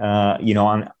me,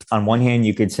 on one hand,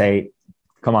 you could say,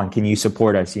 come on, can you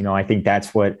support us? I think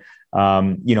that's what,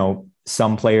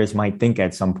 some players might think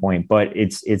at some point, but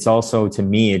it's also, to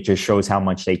me, it just shows how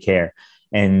much they care.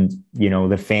 And,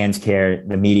 the fans care,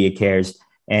 the media cares.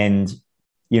 And,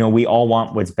 we all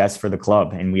want what's best for the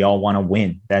club and we all want to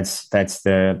win. That's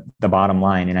the bottom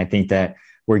line. And I think that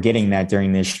we're getting that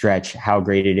during this stretch, how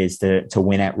great it is to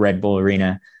win at Red Bull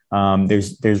Arena.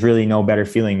 There's really no better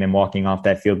feeling than walking off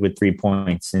that field with 3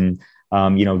 points. And,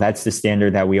 that's the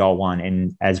standard that we all want.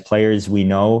 And as players, we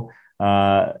know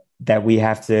that we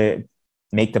have to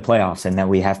make the playoffs and that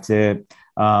we have to,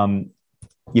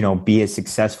 be a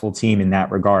successful team in that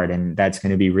regard. And that's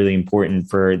going to be really important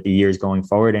for the years going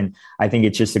forward. And I think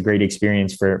it's just a great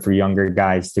experience for younger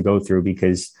guys to go through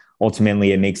because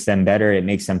ultimately it makes them better. It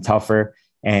makes them tougher.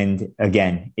 And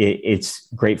again, it's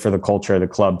great for the culture of the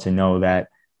club to know that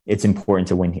it's important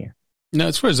to win here. Now,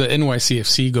 as far as the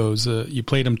NYCFC goes, you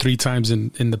played them 3 times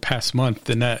in the past month,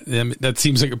 and that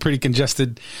seems like a pretty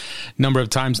congested number of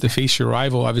times to face your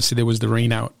rival. Obviously, there was the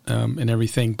rain out and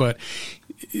everything, but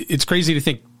it's crazy to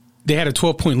think they had a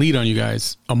 12-point lead on you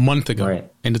guys a month ago,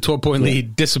 right, and the 12-point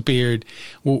lead disappeared.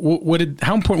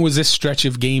 How important was this stretch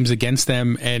of games against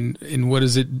them, and what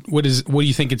do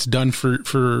you think it's done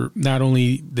for not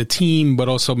only the team but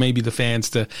also maybe the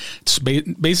fans to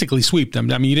basically sweep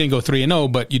them? I mean, you didn't go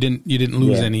 3-0, but you didn't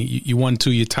lose any. You won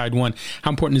 2, you tied 1.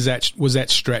 How important was that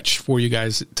stretch for you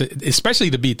guys, especially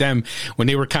to beat them when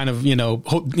they were kind of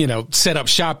set up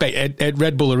shop at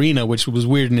Red Bull Arena, which was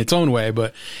weird in its own way.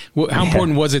 But how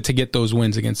important was it to get those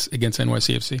wins against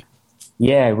NYCFC?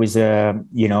 Yeah, it was,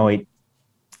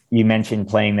 you mentioned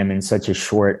playing them in such a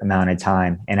short amount of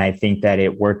time. And I think that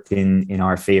it worked in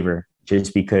our favor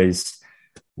just because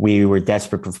we were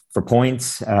desperate for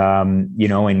points, and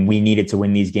we needed to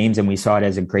win these games. And we saw it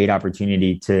as a great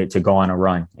opportunity to go on a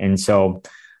run. And so,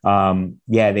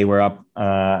 they were up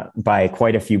by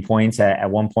quite a few points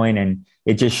at one point. And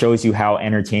it just shows you how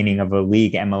entertaining of a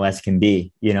league MLS can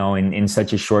be, in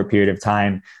such a short period of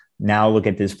time. Now look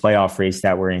at this playoff race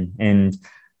that we're in. And,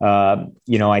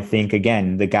 I think,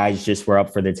 again, the guys just were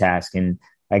up for the task. And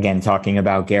again, talking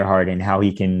about Gerhard and how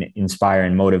he can inspire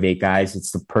and motivate guys,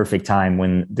 it's the perfect time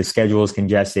when the schedule is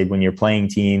congested, when you're playing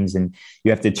teams and you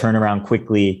have to turn around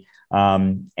quickly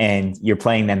and you're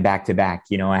playing them back to back.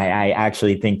 I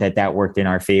actually think that worked in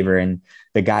our favor. And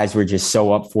the guys were just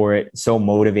so up for it, so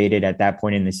motivated at that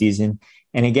point in the season.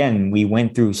 And again, we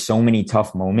went through so many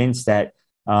tough moments that,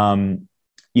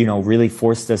 really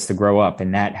forced us to grow up.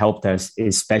 And that helped us,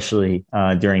 especially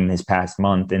during this past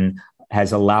month, and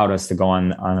has allowed us to go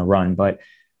on a run. But,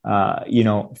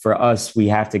 for us, we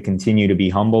have to continue to be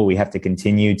humble. We have to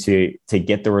continue to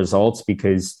get the results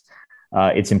because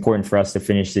it's important for us to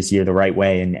finish this year the right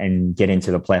way and get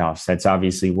into the playoffs. That's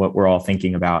obviously what we're all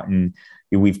thinking about. And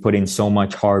we've put in so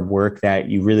much hard work that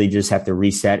you really just have to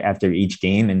reset after each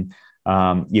game and,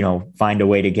 find a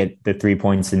way to get the 3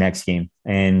 points the next game.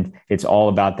 And it's all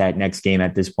about that next game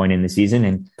at this point in the season.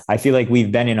 And I feel like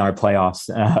we've been in our playoffs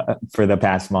for the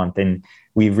past month, and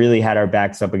we've really had our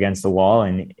backs up against the wall,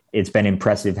 and it's been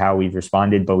impressive how we've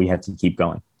responded, but we have to keep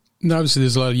going. Now, obviously,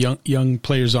 there's a lot of young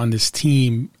players on this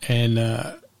team, and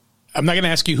I'm not going to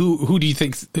ask you who do you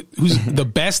think who's the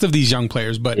best of these young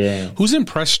players, but who's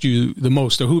impressed you the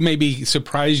most, or who maybe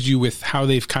surprised you with how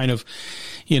they've kind of,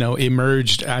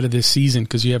 emerged out of this season?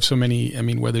 Because you have so many. I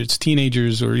mean, whether it's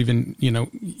teenagers or even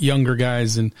younger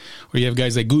guys, or you have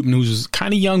guys like Guten, who's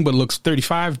kind of young but looks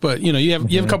 35. But you have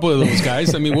a couple of those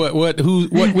guys. I mean,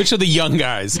 which of the young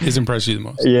guys has impressed you the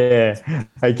most? Yeah,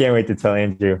 I can't wait to tell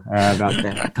Andrew about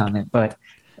that comment, but.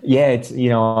 Yeah,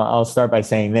 I'll start by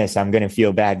saying this. I'm going to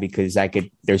feel bad because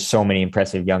there's so many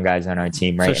impressive young guys on our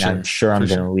team, right? Sure. And I'm sure I'm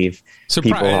going to leave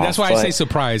people off. That's why I say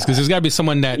surprise, because there's got to be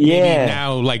someone that maybe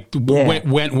now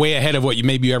went way ahead of what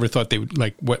you ever thought they would,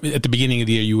 like what at the beginning of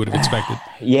the year you would have expected.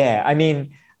 Yeah, I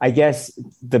mean, I guess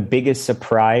the biggest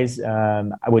surprise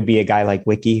would be a guy like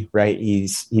Wiki, right?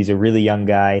 He's a really young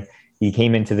guy. He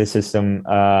came into the system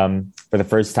for the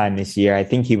first time this year. I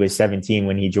think he was 17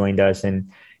 when he joined us,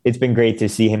 and it's been great to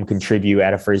see him contribute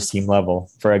at a first team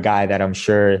level for a guy that I'm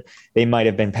sure they might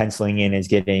have been penciling in as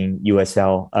getting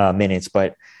USL minutes,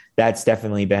 but that's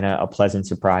definitely been a pleasant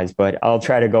surprise. But I'll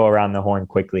try to go around the horn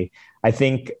quickly. I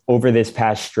think over this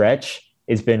past stretch,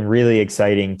 it's been really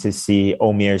exciting to see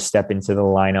Omir step into the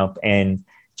lineup and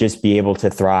just be able to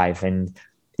thrive. And,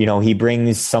 he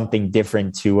brings something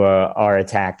different to our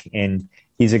attack. And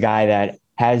he's a guy that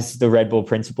has the Red Bull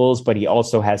principles, but he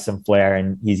also has some flair,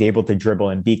 and he's able to dribble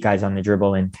and beat guys on the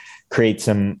dribble and create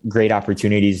some great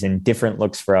opportunities and different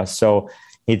looks for us. So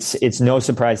it's no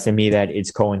surprise to me that it's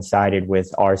coincided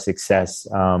with our success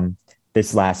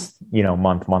this last,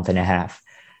 month and a half.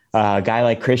 A guy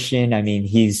like Christian, I mean,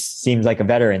 he seems like a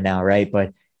veteran now, right?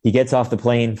 But he gets off the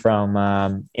plane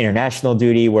from international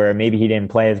duty where maybe he didn't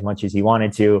play as much as he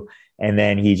wanted to. And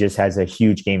then he just has a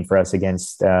huge game for us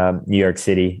against New York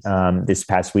City this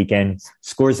past weekend.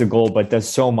 Scores a goal, but does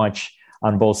so much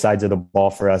on both sides of the ball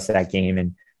for us that game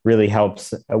and really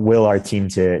helps will our team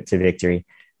to victory.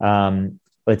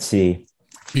 Let's see.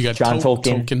 You got John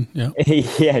Tolkien. Yeah.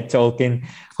 Yeah, Tolkien,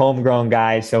 homegrown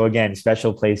guy. So again,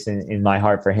 special place in my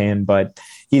heart for him. But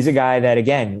he's a guy that,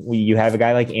 again, you have a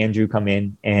guy like Andrew come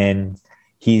in and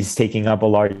he's taking up a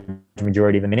large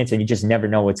majority of the minutes, and you just never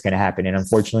know what's going to happen. And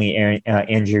unfortunately,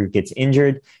 Andrew gets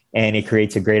injured, and it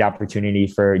creates a great opportunity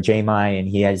for Jamai, and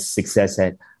he has success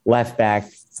at left back,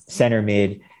 center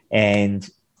mid, and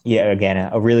again,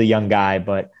 a really young guy,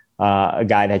 but a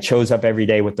guy that shows up every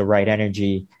day with the right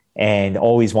energy and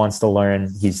always wants to learn.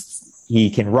 He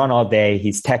can run all day.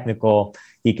 He's technical.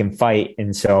 He can fight,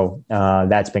 and so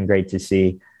that's been great to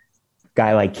see.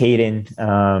 Guy like Caden,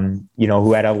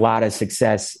 who had a lot of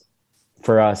success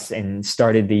for us and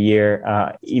started the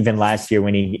year, even last year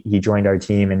when he joined our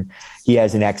team, and he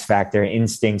has an X factor.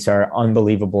 Instincts are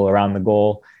unbelievable around the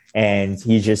goal, and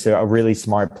he's just a really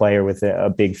smart player with a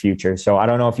big future. So I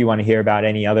don't know if you want to hear about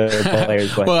any other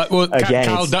players, but again,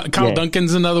 Kyle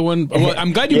Duncan's another one. Well,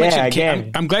 I'm glad you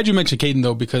mentioned. I'm glad you mentioned Caden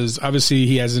though, because obviously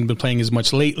he hasn't been playing as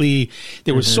much lately.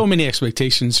 There were so many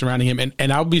expectations surrounding him,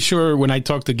 and I'll be sure when I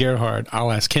talk to Gerhard,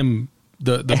 I'll ask him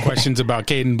the questions about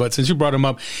Caden. But since you brought him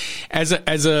up, as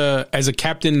a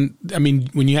captain, I mean,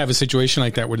 when you have a situation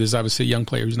like that where there's obviously a young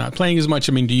player who's not playing as much,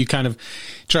 I mean, do you kind of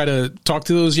try to talk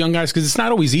to those young guys? Because it's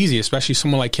not always easy, especially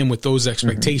someone like him with those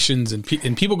expectations, and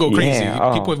people go crazy.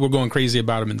 People were going crazy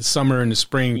about him in the summer and the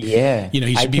spring. Yeah,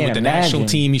 he should be with the national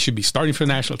team. He should be starting for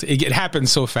the national team. It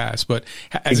happens so fast. But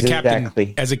as a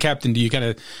captain, do you kind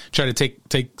of try to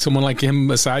take someone like him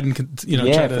aside and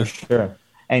try to? For sure.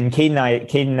 And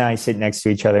Caden and I sit next to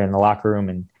each other in the locker room,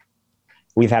 and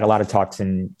we've had a lot of talks,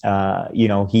 and,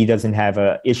 he doesn't have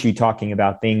a issue talking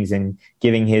about things and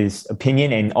giving his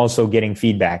opinion and also getting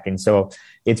feedback. And so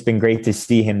it's been great to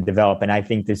see him develop. And I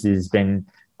think this has been,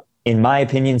 in my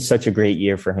opinion, such a great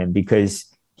year for him because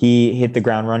he hit the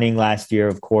ground running last year,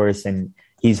 of course, and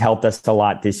he's helped us a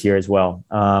lot this year as well.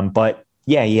 But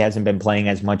yeah, he hasn't been playing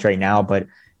as much right now, but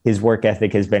his work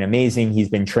ethic has been amazing. He's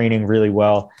been training really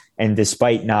well. And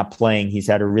despite not playing, he's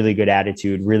had a really good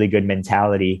attitude, really good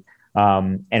mentality.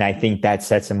 And I think that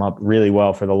sets him up really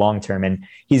well for the long term. And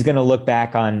he's going to look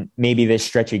back on maybe this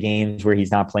stretch of games where he's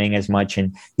not playing as much,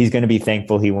 and he's going to be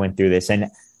thankful he went through this.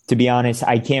 And to be honest,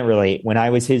 I can't relate. When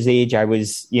I was his age, I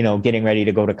was, getting ready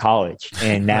to go to college.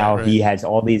 And now he has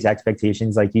all these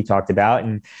expectations like you talked about,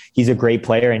 and he's a great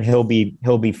player and he'll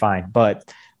be fine.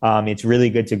 But it's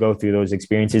really good to go through those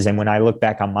experiences. And when I look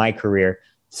back on my career,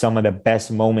 some of the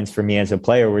best moments for me as a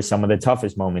player were some of the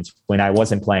toughest moments when I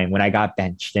wasn't playing, when I got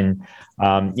benched. And,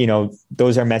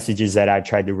 those are messages that I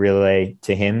tried to relay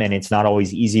to him. And it's not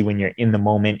always easy when you're in the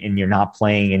moment and you're not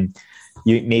playing, and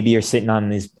maybe you're sitting on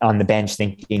the bench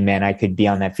thinking, man, I could be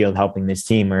on that field helping this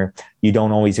team, or you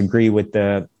don't always agree with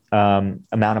the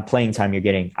amount of playing time you're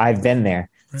getting. I've been there,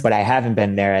 but I haven't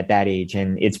been there at that age.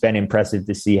 And it's been impressive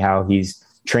to see how he's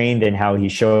trained and how he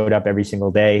showed up every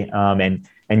single day,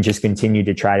 and just continue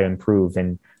to try to improve.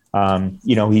 And,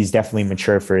 he's definitely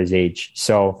mature for his age.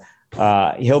 So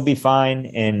he'll be fine.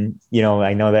 And,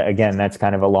 I know that, again, that's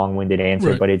kind of a long-winded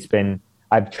answer, but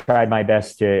I've tried my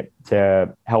best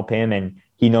to help him, and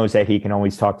he knows that he can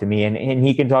always talk to me, and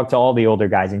he can talk to all the older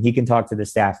guys, and he can talk to the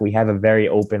staff. We have a very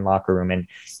open locker room, and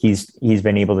he's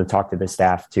been able to talk to the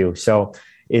staff too. So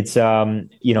it's,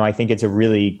 I think it's a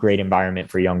really great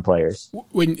environment for young players.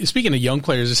 When speaking of young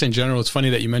players, just in general, it's funny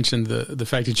that you mentioned the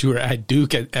fact that you were at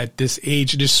Duke at this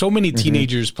age. There's so many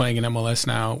teenagers playing in MLS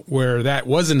now where that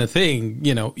wasn't a thing,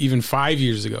 even 5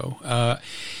 years ago.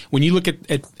 When you look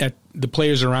at the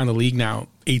players around the league now,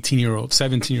 18-year-old,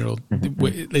 17-year-old,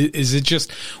 is it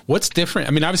just what's different?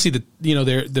 I mean, obviously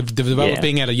they're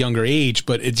developing at a younger age,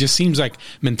 but it just seems like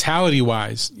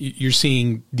mentality-wise, you're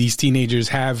seeing these teenagers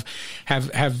have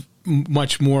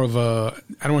much more of a,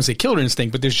 I don't want to say killer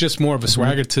instinct, but there's just more of a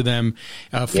swagger to them,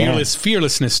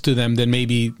 fearlessness to them than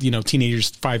maybe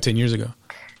teenagers 5-10 years ago.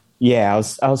 Yeah,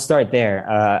 I'll start there.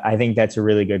 I think that's a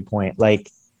really good point. Like,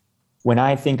 when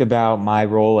I think about my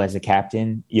role as a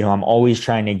captain, I'm always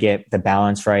trying to get the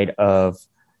balance right of,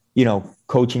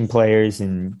 coaching players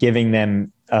and giving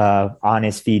them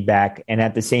honest feedback, and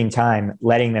at the same time,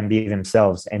 letting them be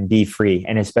themselves and be free.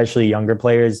 And especially younger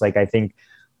players, like, I think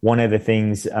one of the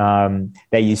things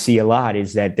that you see a lot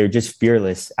is that they're just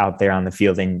fearless out there on the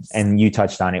field. And you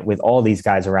touched on it with all these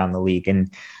guys around the league.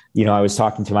 And, I was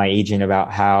talking to my agent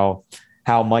about how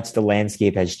much the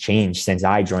landscape has changed since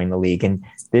I joined the league. And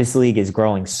this league is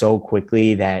growing so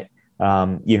quickly that,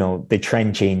 the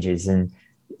trend changes. And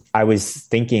I was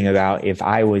thinking about, if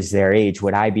I was their age,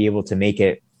 would I be able to make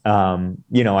it,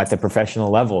 at the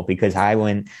professional level? Because I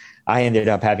ended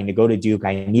up having to go to Duke.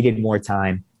 I needed more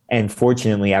time. And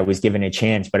fortunately, I was given a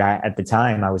chance. But at the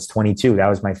time, I was 22. That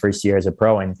was my first year as a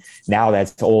pro. And now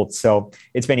that's old. So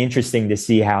it's been interesting to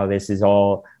see how this is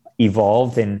all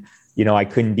evolved. And I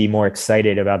couldn't be more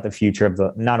excited about the future of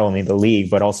not only the league,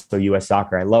 but also U.S.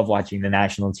 soccer. I love watching the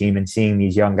national team and seeing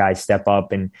these young guys step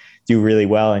up and do really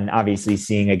well. And obviously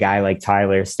seeing a guy like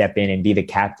Tyler step in and be the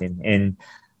captain. And,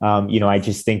 I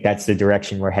just think that's the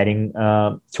direction we're heading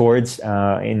towards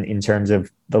in terms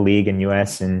of the league and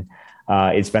U.S. And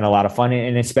it's been a lot of fun.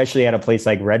 And especially at a place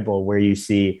like Red Bull, where you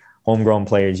see homegrown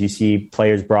players, you see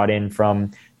players brought in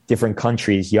from different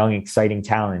countries, young, exciting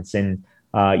talents. And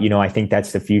I think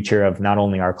that's the future of not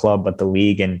only our club, but the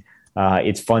league. And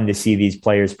it's fun to see these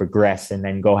players progress and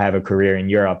then go have a career in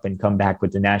Europe and come back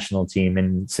with the national team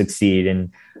and succeed.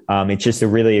 And it's just a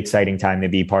really exciting time to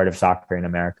be part of soccer in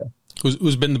America.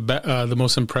 Who's been the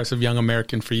most impressive young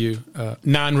American for you,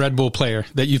 non-Red Bull player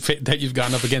that you've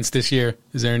gone up against this year?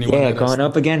 Is there anyone? Yeah, going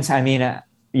up against,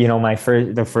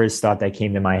 the first thought that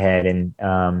came to my head, and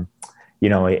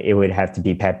it would have to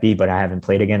be Pep B, but I haven't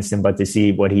played against him. But to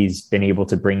see what he's been able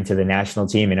to bring to the national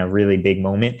team in a really big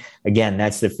moment, again,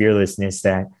 that's the fearlessness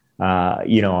that,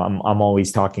 I'm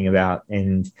always talking about.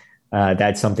 And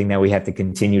that's something that we have to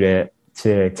continue to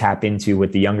tap into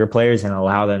with the younger players and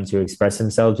allow them to express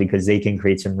themselves, because they can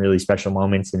create some really special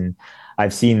moments. And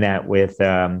I've seen that with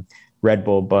Red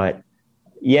Bull, but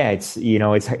yeah,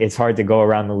 it's hard to go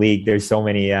around the league. There's so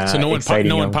many. So no one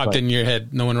popped in your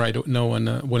head. No one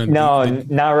wouldn't. No,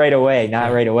 not right away.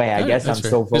 Not right away. I guess I'm fair.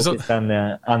 so focused on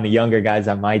the younger guys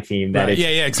on my team that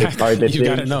exactly. It's hard to you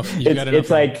got enough.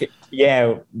 It's like,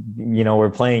 we're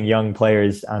playing young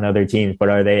players on other teams, but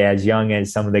are they as young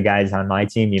as some of the guys on my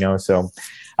team? So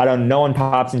I don't. No one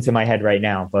pops into my head right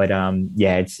now, but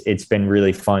it's been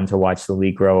really fun to watch the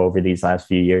league grow over these last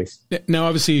few years. Now,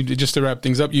 obviously, just to wrap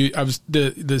things up,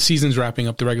 the season's wrapping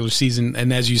up, the regular season,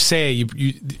 and as you say,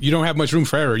 you don't have much room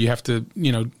for error. You have to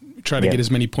try to get as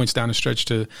many points down the stretch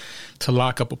to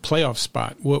lock up a playoff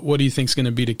spot. What do you think is going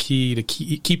to be the key to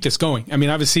keep this going? I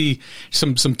mean, obviously,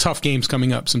 some tough games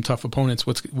coming up, some tough opponents.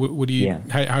 What do you?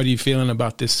 How are you feeling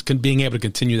about this? Being able to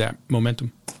continue that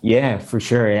momentum? Yeah, for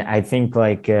sure. I think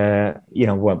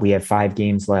we have 5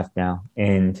 games left now.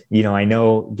 And, I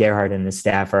know Gerhard and the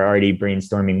staff are already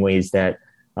brainstorming ways that,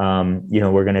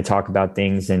 we're going to talk about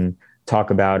things and talk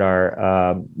about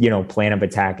our, plan of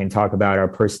attack, and talk about our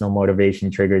personal motivation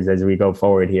triggers as we go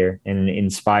forward here and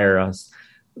inspire us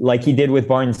like he did with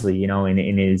Barnsley,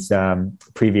 in his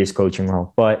previous coaching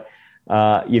role. But,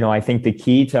 I think the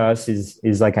key to us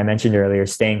is like I mentioned earlier,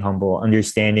 staying humble,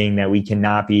 understanding that we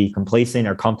cannot be complacent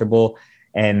or comfortable,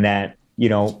 and that,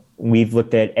 we've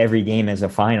looked at every game as a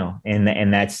final,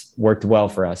 and that's worked well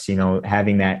for us,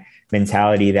 having that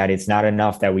mentality that it's not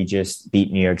enough that we just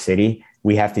beat New York City.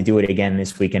 We have to do it again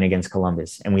this weekend against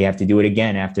Columbus, and we have to do it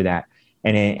again after that.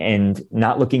 And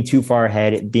not looking too far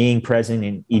ahead, being present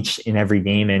in each and every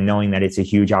game, and knowing that it's a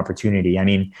huge opportunity. I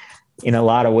mean, in a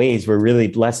lot of ways, we're really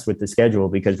blessed with the schedule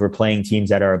because we're playing teams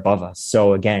that are above us.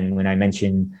 So again, when I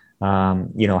mentioned,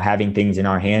 having things in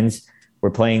our hands,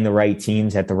 we're playing the right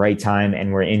teams at the right time,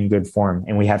 and we're in good form,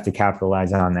 and we have to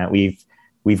capitalize on that. We've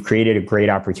we've created a great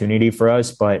opportunity for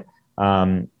us, but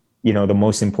the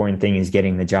most important thing is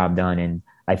getting the job done. And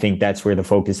I think that's where the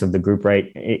focus of the group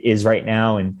is right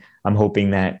now. And I'm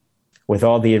hoping that with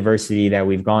all the adversity that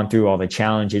we've gone through, all the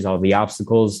challenges, all the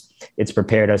obstacles, it's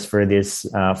prepared us for this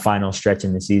final stretch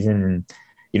in the season.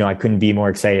 And, I couldn't be more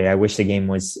excited. I wish the game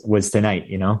was tonight,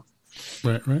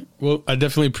 Right. Well, I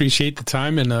definitely appreciate the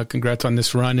time, and congrats on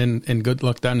this run, and good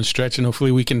luck down the stretch. And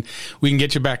hopefully we can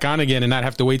get you back on again and not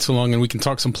have to wait so long, and we can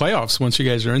talk some playoffs once you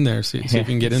guys are in there. See if you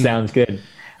can get in. Sounds good.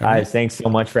 Thanks so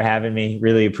much for having me.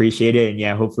 Really appreciate it. And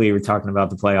yeah, hopefully we're talking about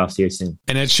the playoffs here soon.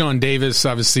 And Ed Sean Davis,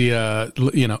 obviously, I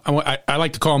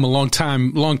like to call him a long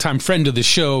time friend of the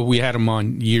show. We had him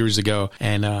on years ago,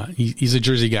 and he's a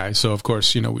Jersey guy. So of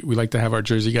course, we like to have our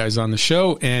Jersey guys on the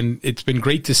show, and it's been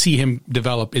great to see him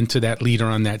develop into that leader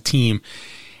on that team.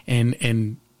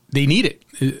 And they need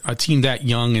it. A team that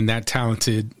young and that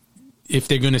talented, if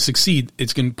they're going to succeed,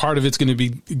 part of it's going to be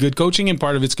good coaching, and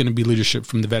part of it's going to be leadership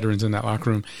from the veterans in that locker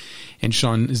room. And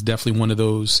Sean is definitely one of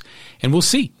those. And we'll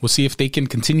see. We'll see if they can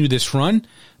continue this run.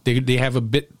 They have a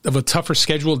bit of a tougher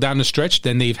schedule down the stretch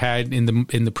than they've had in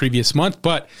the previous month,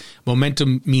 but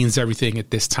momentum means everything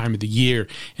at this time of the year,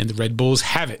 and the Red Bulls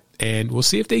have it. And we'll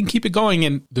see if they can keep it going.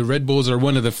 And the Red Bulls are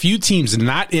one of the few teams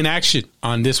not in action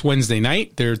on this Wednesday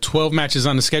night. There are 12 matches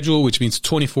on the schedule, which means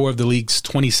 24 of the league's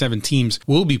 27 teams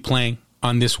will be playing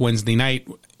on this Wednesday night.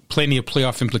 Plenty of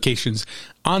playoff implications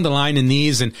on the line in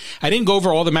these. And I didn't go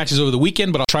over all the matches over the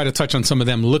weekend, but I'll try to touch on some of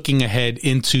them looking ahead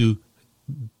into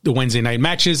the Wednesday night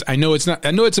matches. I know it's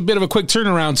a bit of a quick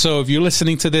turnaround. So if you're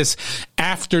listening to this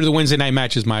after the Wednesday night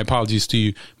matches, my apologies to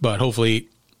you, but hopefully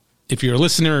if you're a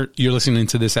listener, you're listening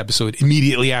to this episode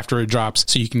immediately after it drops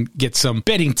so you can get some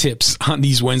betting tips on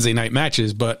these Wednesday night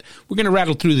matches. But we're going to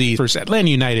rattle through these. First, Atlanta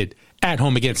United at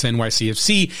home against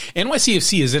NYCFC.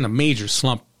 NYCFC is in a major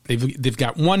slump. They've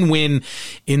got one win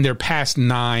in their past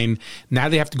 9. Now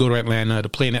they have to go to Atlanta to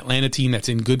play an Atlanta team that's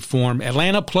in good form.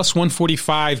 Atlanta plus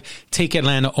 145. Take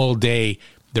Atlanta all day.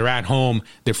 They're at home.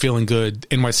 They're feeling good.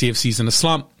 NYCFC's in a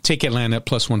slump. Take Atlanta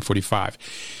plus 145.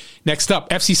 Next up,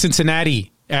 FC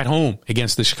Cincinnati at home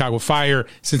against the Chicago Fire.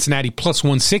 Cincinnati plus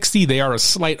 160. They are a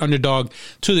slight underdog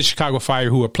to the Chicago Fire,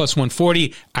 who are plus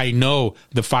 140. I know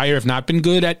the Fire have not been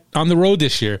good on the road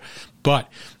this year,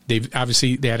 but they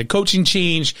had a coaching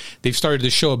change. They've started to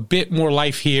show a bit more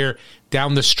life here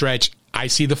down the stretch. I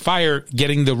see the Fire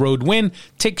getting the road win.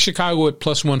 Take Chicago at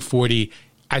plus 140.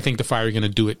 I think the Fire are going to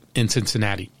do it in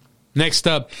Cincinnati. Next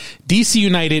up, DC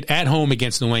United at home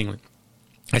against New England.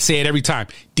 I say it every time.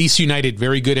 DC United,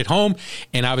 very good at home,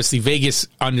 and obviously Vegas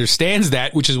understands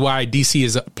that, which is why DC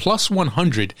is a plus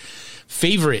 100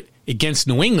 favorite against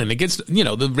New England, against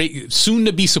the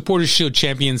soon-to-be Supporters Shield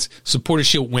champions, Supporters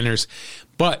Shield winners.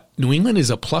 But New England is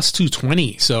a plus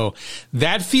 220, so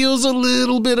that feels a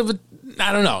little bit of a,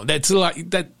 I don't know. That's a lot.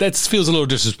 That feels a little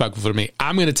disrespectful for me.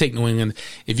 I'm going to take New England.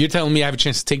 If you're telling me I have a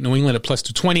chance to take New England at plus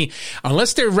 220,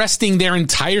 unless they're resting their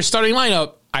entire starting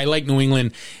lineup, I like New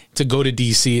England to go to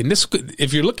DC. And this,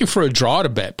 if you're looking for a draw to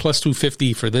bet, plus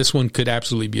 250 for this one could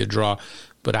absolutely be a draw.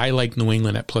 But I like New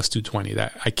England at plus 220.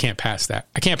 I can't pass that.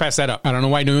 I can't pass that up. I don't know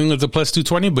why New England's a plus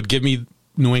 220, but give me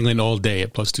New England all day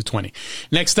at plus 220.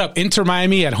 Next up, Inter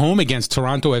Miami at home against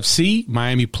Toronto FC.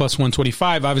 Miami plus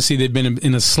 125. Obviously, they've been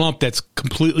in a slump that's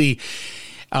completely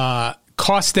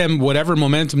cost them whatever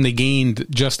momentum they gained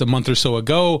just a month or so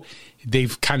ago.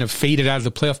 They've kind of faded out of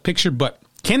the playoff picture, but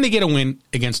can they get a win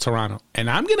against Toronto? And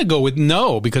I'm going to go with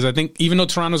no, because I think even though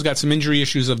Toronto's got some injury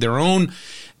issues of their own,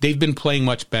 they've been playing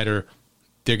much better.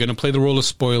 They're going to play the role of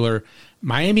spoiler.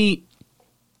 Miami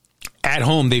at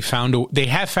home, they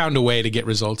have found a way to get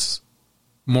results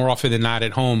more often than not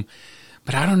at home.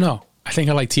 But I don't know. I think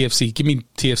I like TFC. Give me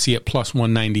TFC at plus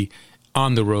 190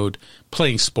 on the road,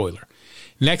 playing spoiler.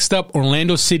 Next up,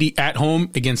 Orlando City at home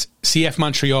against CF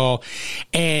Montreal.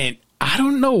 And I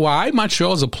don't know why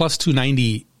Montreal is a plus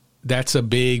 290. That's a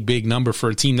big, big number for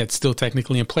a team that's still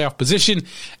technically in playoff position.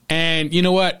 And you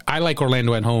know what? I like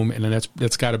Orlando at home, and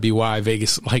that's got to be why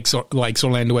Vegas likes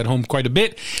Orlando at home quite a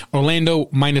bit. Orlando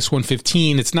minus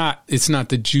 115. It's not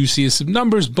the juiciest of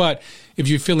numbers, but if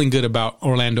you're feeling good about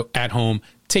Orlando at home,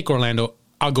 take Orlando.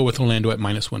 I'll go with Orlando at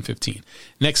minus 115.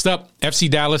 Next up, FC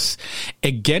Dallas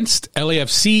against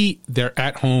LAFC. They're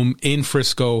at home in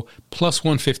Frisco, plus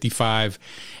 155.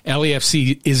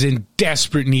 LAFC is in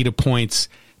desperate need of points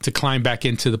to climb back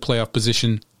into the playoff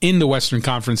position in the Western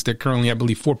Conference. They're currently, I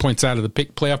believe, 4 points out of the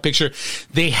playoff picture.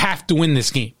 They have to win this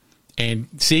game. And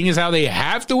seeing as how they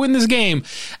have to win this game,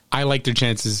 I like their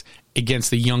chances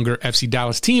against the younger FC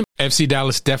Dallas team. FC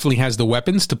Dallas definitely has the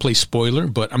weapons to play spoiler,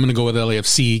 but I'm going to go with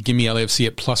LAFC. Give me LAFC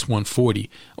at plus 140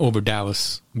 over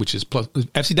Dallas, which is plus.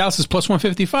 FC Dallas is plus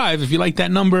 155. If you like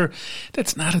that number,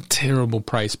 that's not a terrible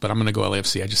price, but I'm going to go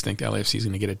LAFC. I just think LAFC is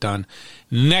going to get it done.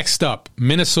 Next up,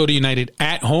 Minnesota United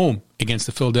at home against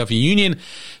the Philadelphia Union.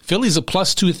 Philly's a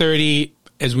plus 230.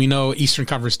 As we know, Eastern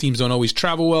Conference teams don't always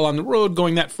travel well on the road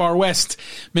going that far west.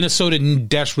 Minnesota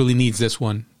desperately needs this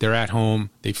one. They're at home.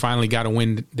 They finally got to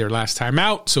win their last time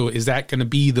out. So is that going to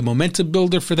be the momentum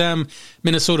builder for them?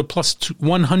 Minnesota plus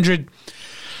 100.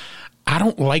 I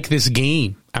don't like this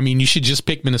game. I mean, you should just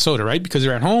pick Minnesota, right? Because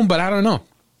they're at home, but I don't know.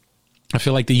 I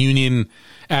feel like the Union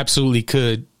absolutely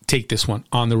could take this one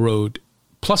on the road.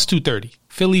 Plus 230.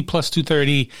 Philly plus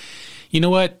 230. You know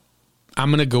what? I'm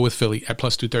going to go with Philly at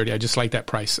plus 230. I just like that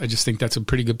price. I just think that's a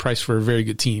pretty good price for a very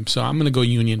good team. So I'm going to go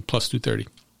Union plus 230.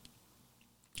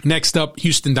 Next up,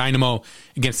 Houston Dynamo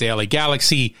against the LA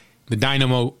Galaxy. The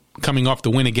Dynamo coming off the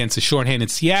win against the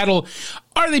shorthanded Seattle.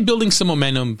 Are they building some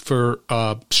momentum for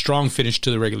a strong finish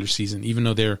to the regular season? Even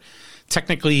though they're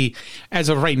technically, as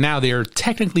of right now, they're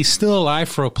technically still alive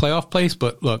for a playoff place.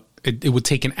 But look, it would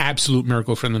take an absolute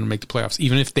miracle for them to make the playoffs,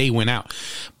 even if they win out.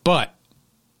 But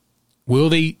will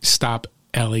they stop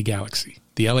LA Galaxy?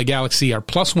 The LA Galaxy are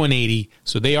plus 180,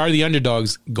 so they are the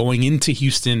underdogs going into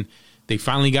Houston. They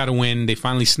finally got a win. They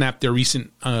finally snapped their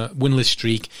recent winless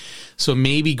streak. So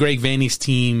maybe Greg Vanny's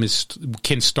team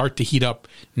can start to heat up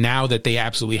now that they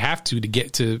absolutely have to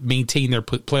get to maintain their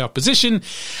playoff position.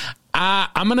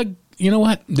 I'm going to, you know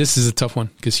what? This is a tough one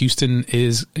because Houston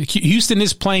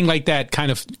is playing like that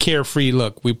kind of carefree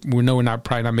look. We know we're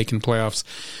probably not making playoffs.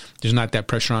 There's not that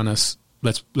pressure on us.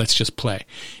 Let's just play.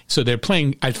 So they're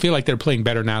playing. I feel like they're playing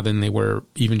better now than they were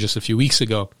even just a few weeks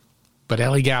ago. But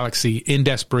LA Galaxy in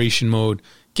desperation mode.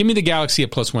 Give me the Galaxy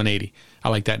at plus 180. I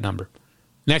like that number.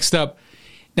 Next up,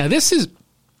 now this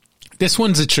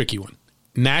one's a tricky one.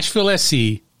 Nashville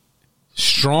SC,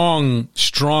 strong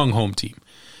home team.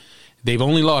 They've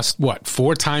only lost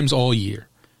 4 times all year.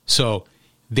 So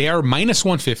they are minus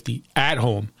 150 at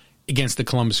home against the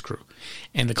Columbus Crew.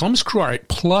 And the Columbus Crew are at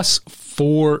plus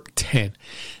 410.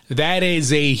 That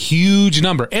is a huge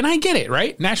number. And I get it,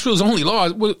 right? Nashville has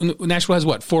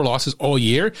 4 losses all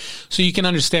year. So you can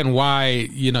understand why,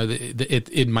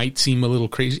 it might seem a little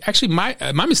crazy. Actually,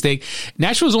 my mistake.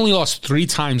 Nashville's only lost 3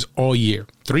 times all year.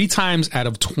 3 times out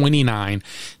of 29.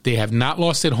 They have not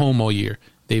lost at home all year.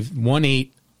 They've won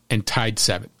 8 and tied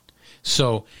 7.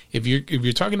 So if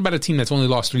you're talking about a team that's only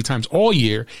lost 3 times all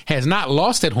year, has not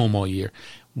lost at home all year,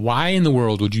 why in the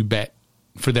world would you bet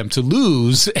for them to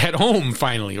lose at home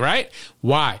finally, right?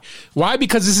 Why? Why?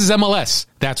 Because this is MLS.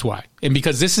 That's why. And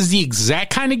because this is the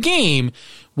exact kind of game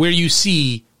where you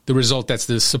see the result that's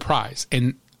the surprise.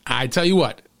 And I tell you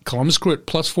what, Columbus Crew at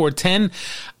plus 410,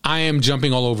 I am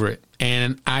jumping all over it.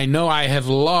 And I know I have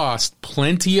lost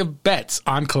plenty of bets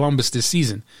on Columbus this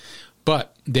season.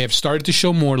 But they have started to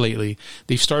show more lately.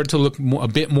 They've started to look a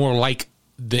bit more like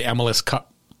the MLS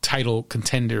Cup title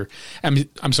contender.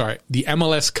 I'm sorry, the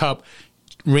MLS Cup,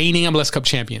 reigning MLS Cup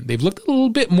champion. They've looked a little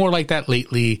bit more like that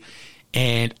lately,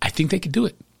 and I think they could do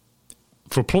it.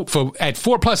 For at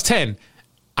 4 plus 10,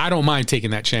 I don't mind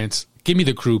taking that chance. Give me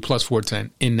the Crew plus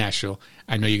 410 in Nashville.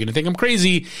 I know you're going to think I'm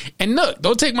crazy. And no,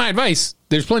 don't take my advice.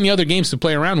 There's plenty of other games to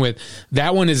play around with.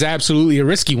 That one is absolutely a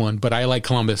risky one, but I like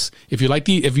Columbus. If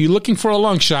you're looking for a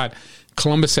long shot,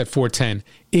 Columbus at 410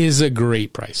 is a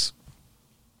great price.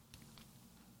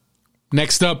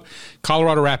 Next up,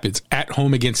 Colorado Rapids at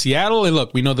home against Seattle. And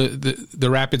look, we know the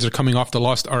Rapids are coming off the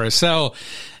lost RSL.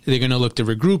 They're going to look to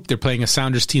regroup. They're playing a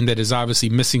Sounders team that is obviously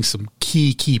missing some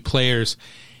key players.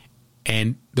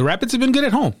 And the Rapids have been good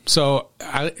at home. So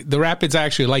the Rapids, I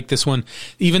actually like this one,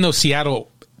 even though Seattle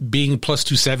being plus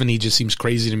 270 just seems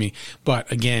crazy to me.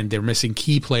 But again, they're missing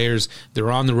key players.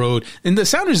 They're on the road. And the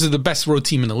Sounders are the best road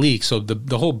team in the league. So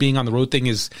the whole being on the road thing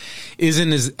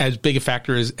isn't as big a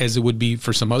factor as it would be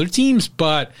for some other teams.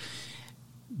 But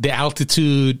the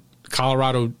altitude,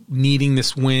 Colorado needing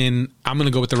this win, I'm going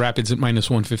to go with the Rapids at minus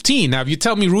 115. Now, if you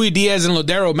tell me Rui Diaz and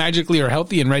Lodero magically are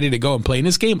healthy and ready to go and play in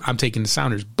this game, I'm taking the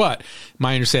Sounders. But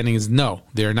my understanding is no,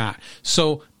 they're not.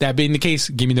 So that being the case,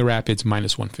 give me the Rapids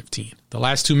minus 115. The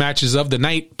last 2 matches of the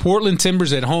night, Portland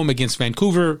Timbers at home against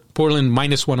Vancouver. Portland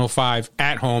minus 105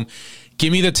 at home.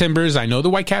 Give me the Timbers. I know the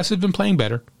Whitecaps have been playing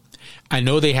better. I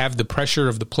know they have the pressure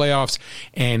of the playoffs,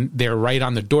 and they're right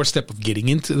on the doorstep of getting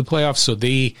into the playoffs, so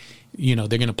they're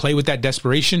going to play with that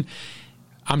desperation.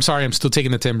 I'm sorry, I'm still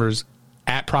taking the Timbers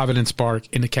at Providence Park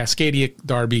in the Cascadia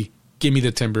Derby. Give me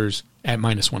the Timbers at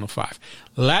minus 105.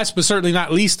 Last but certainly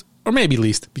not least, or maybe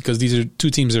least, because these are two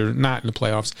teams that are not in the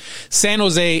playoffs. San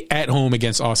Jose at home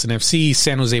against Austin FC.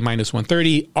 San Jose minus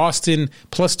 130. Austin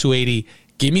plus 280.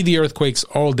 Give me the Earthquakes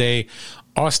all day.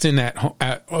 Austin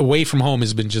away from home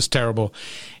has been just terrible.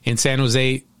 And San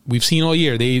Jose, we've seen all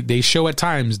year, they show at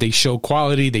times, they show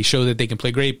quality, they show that they can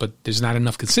play great, but there's not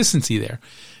enough consistency there.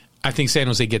 I think San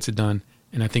Jose gets it done,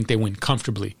 and I think they win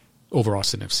comfortably over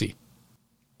Austin FC.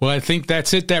 Well, I think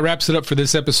that's it. That wraps it up for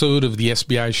this episode of the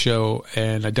SBI show.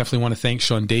 And I definitely want to thank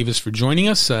Sean Davis for joining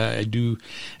us. I do,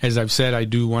 as I've said, I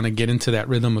do want to get into that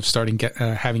rhythm of starting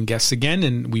having guests again.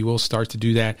 And we will start to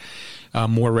do that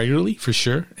more regularly for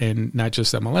sure. And not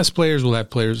just MLS players. We'll have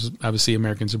players, obviously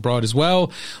Americans abroad as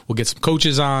well. We'll get some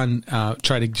coaches on,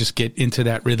 try to just get into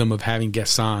that rhythm of having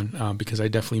guests on because I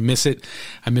definitely miss it.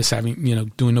 I miss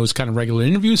having, doing those kind of regular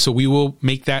interviews. So we will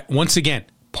make that once again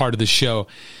part of the show.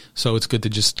 So it's good to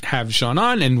just have Sean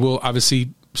on, and we'll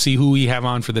obviously see who we have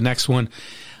on for the next one.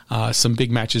 Some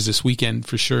big matches this weekend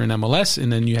for sure in MLS,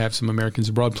 and then you have some Americans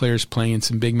abroad players playing in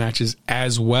some big matches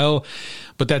as well.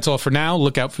 But that's all for now.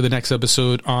 Look out for the next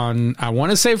episode on, I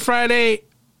want to say Friday.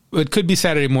 It could be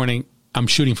Saturday morning. I'm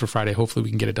shooting for Friday. Hopefully we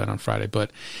can get it done on Friday.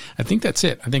 But I think that's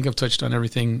it. I think I've touched on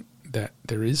everything that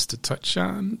there is to touch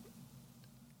on.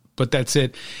 But that's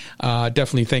it.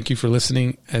 Definitely thank you for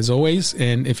listening, as always.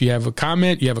 And if you have a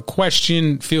comment, you have a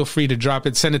question, feel free to drop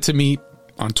it. Send it to me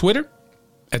on Twitter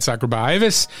at Soccer by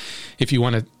Ives. If you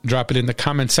want to drop it in the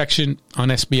comment section on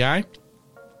SBI.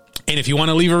 And if you want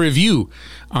to leave a review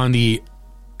on the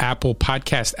Apple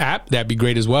Podcast app, that'd be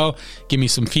great as well. Give me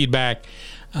some feedback.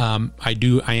 I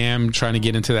am trying to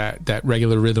get into that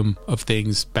regular rhythm of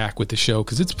things back with the show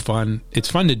because it's fun. It's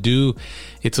fun to do.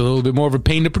 It's a little bit more of a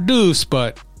pain to produce,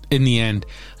 but in the end,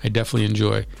 I definitely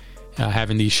enjoy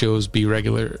having these shows be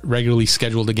regularly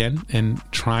scheduled again and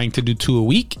trying to do 2 a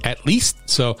week at least.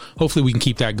 So hopefully we can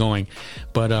keep that going.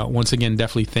 But once again,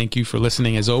 definitely thank you for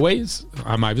listening. As always,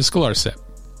 I'm Ives Galarcep.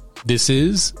 This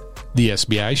is the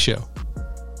SBI Show.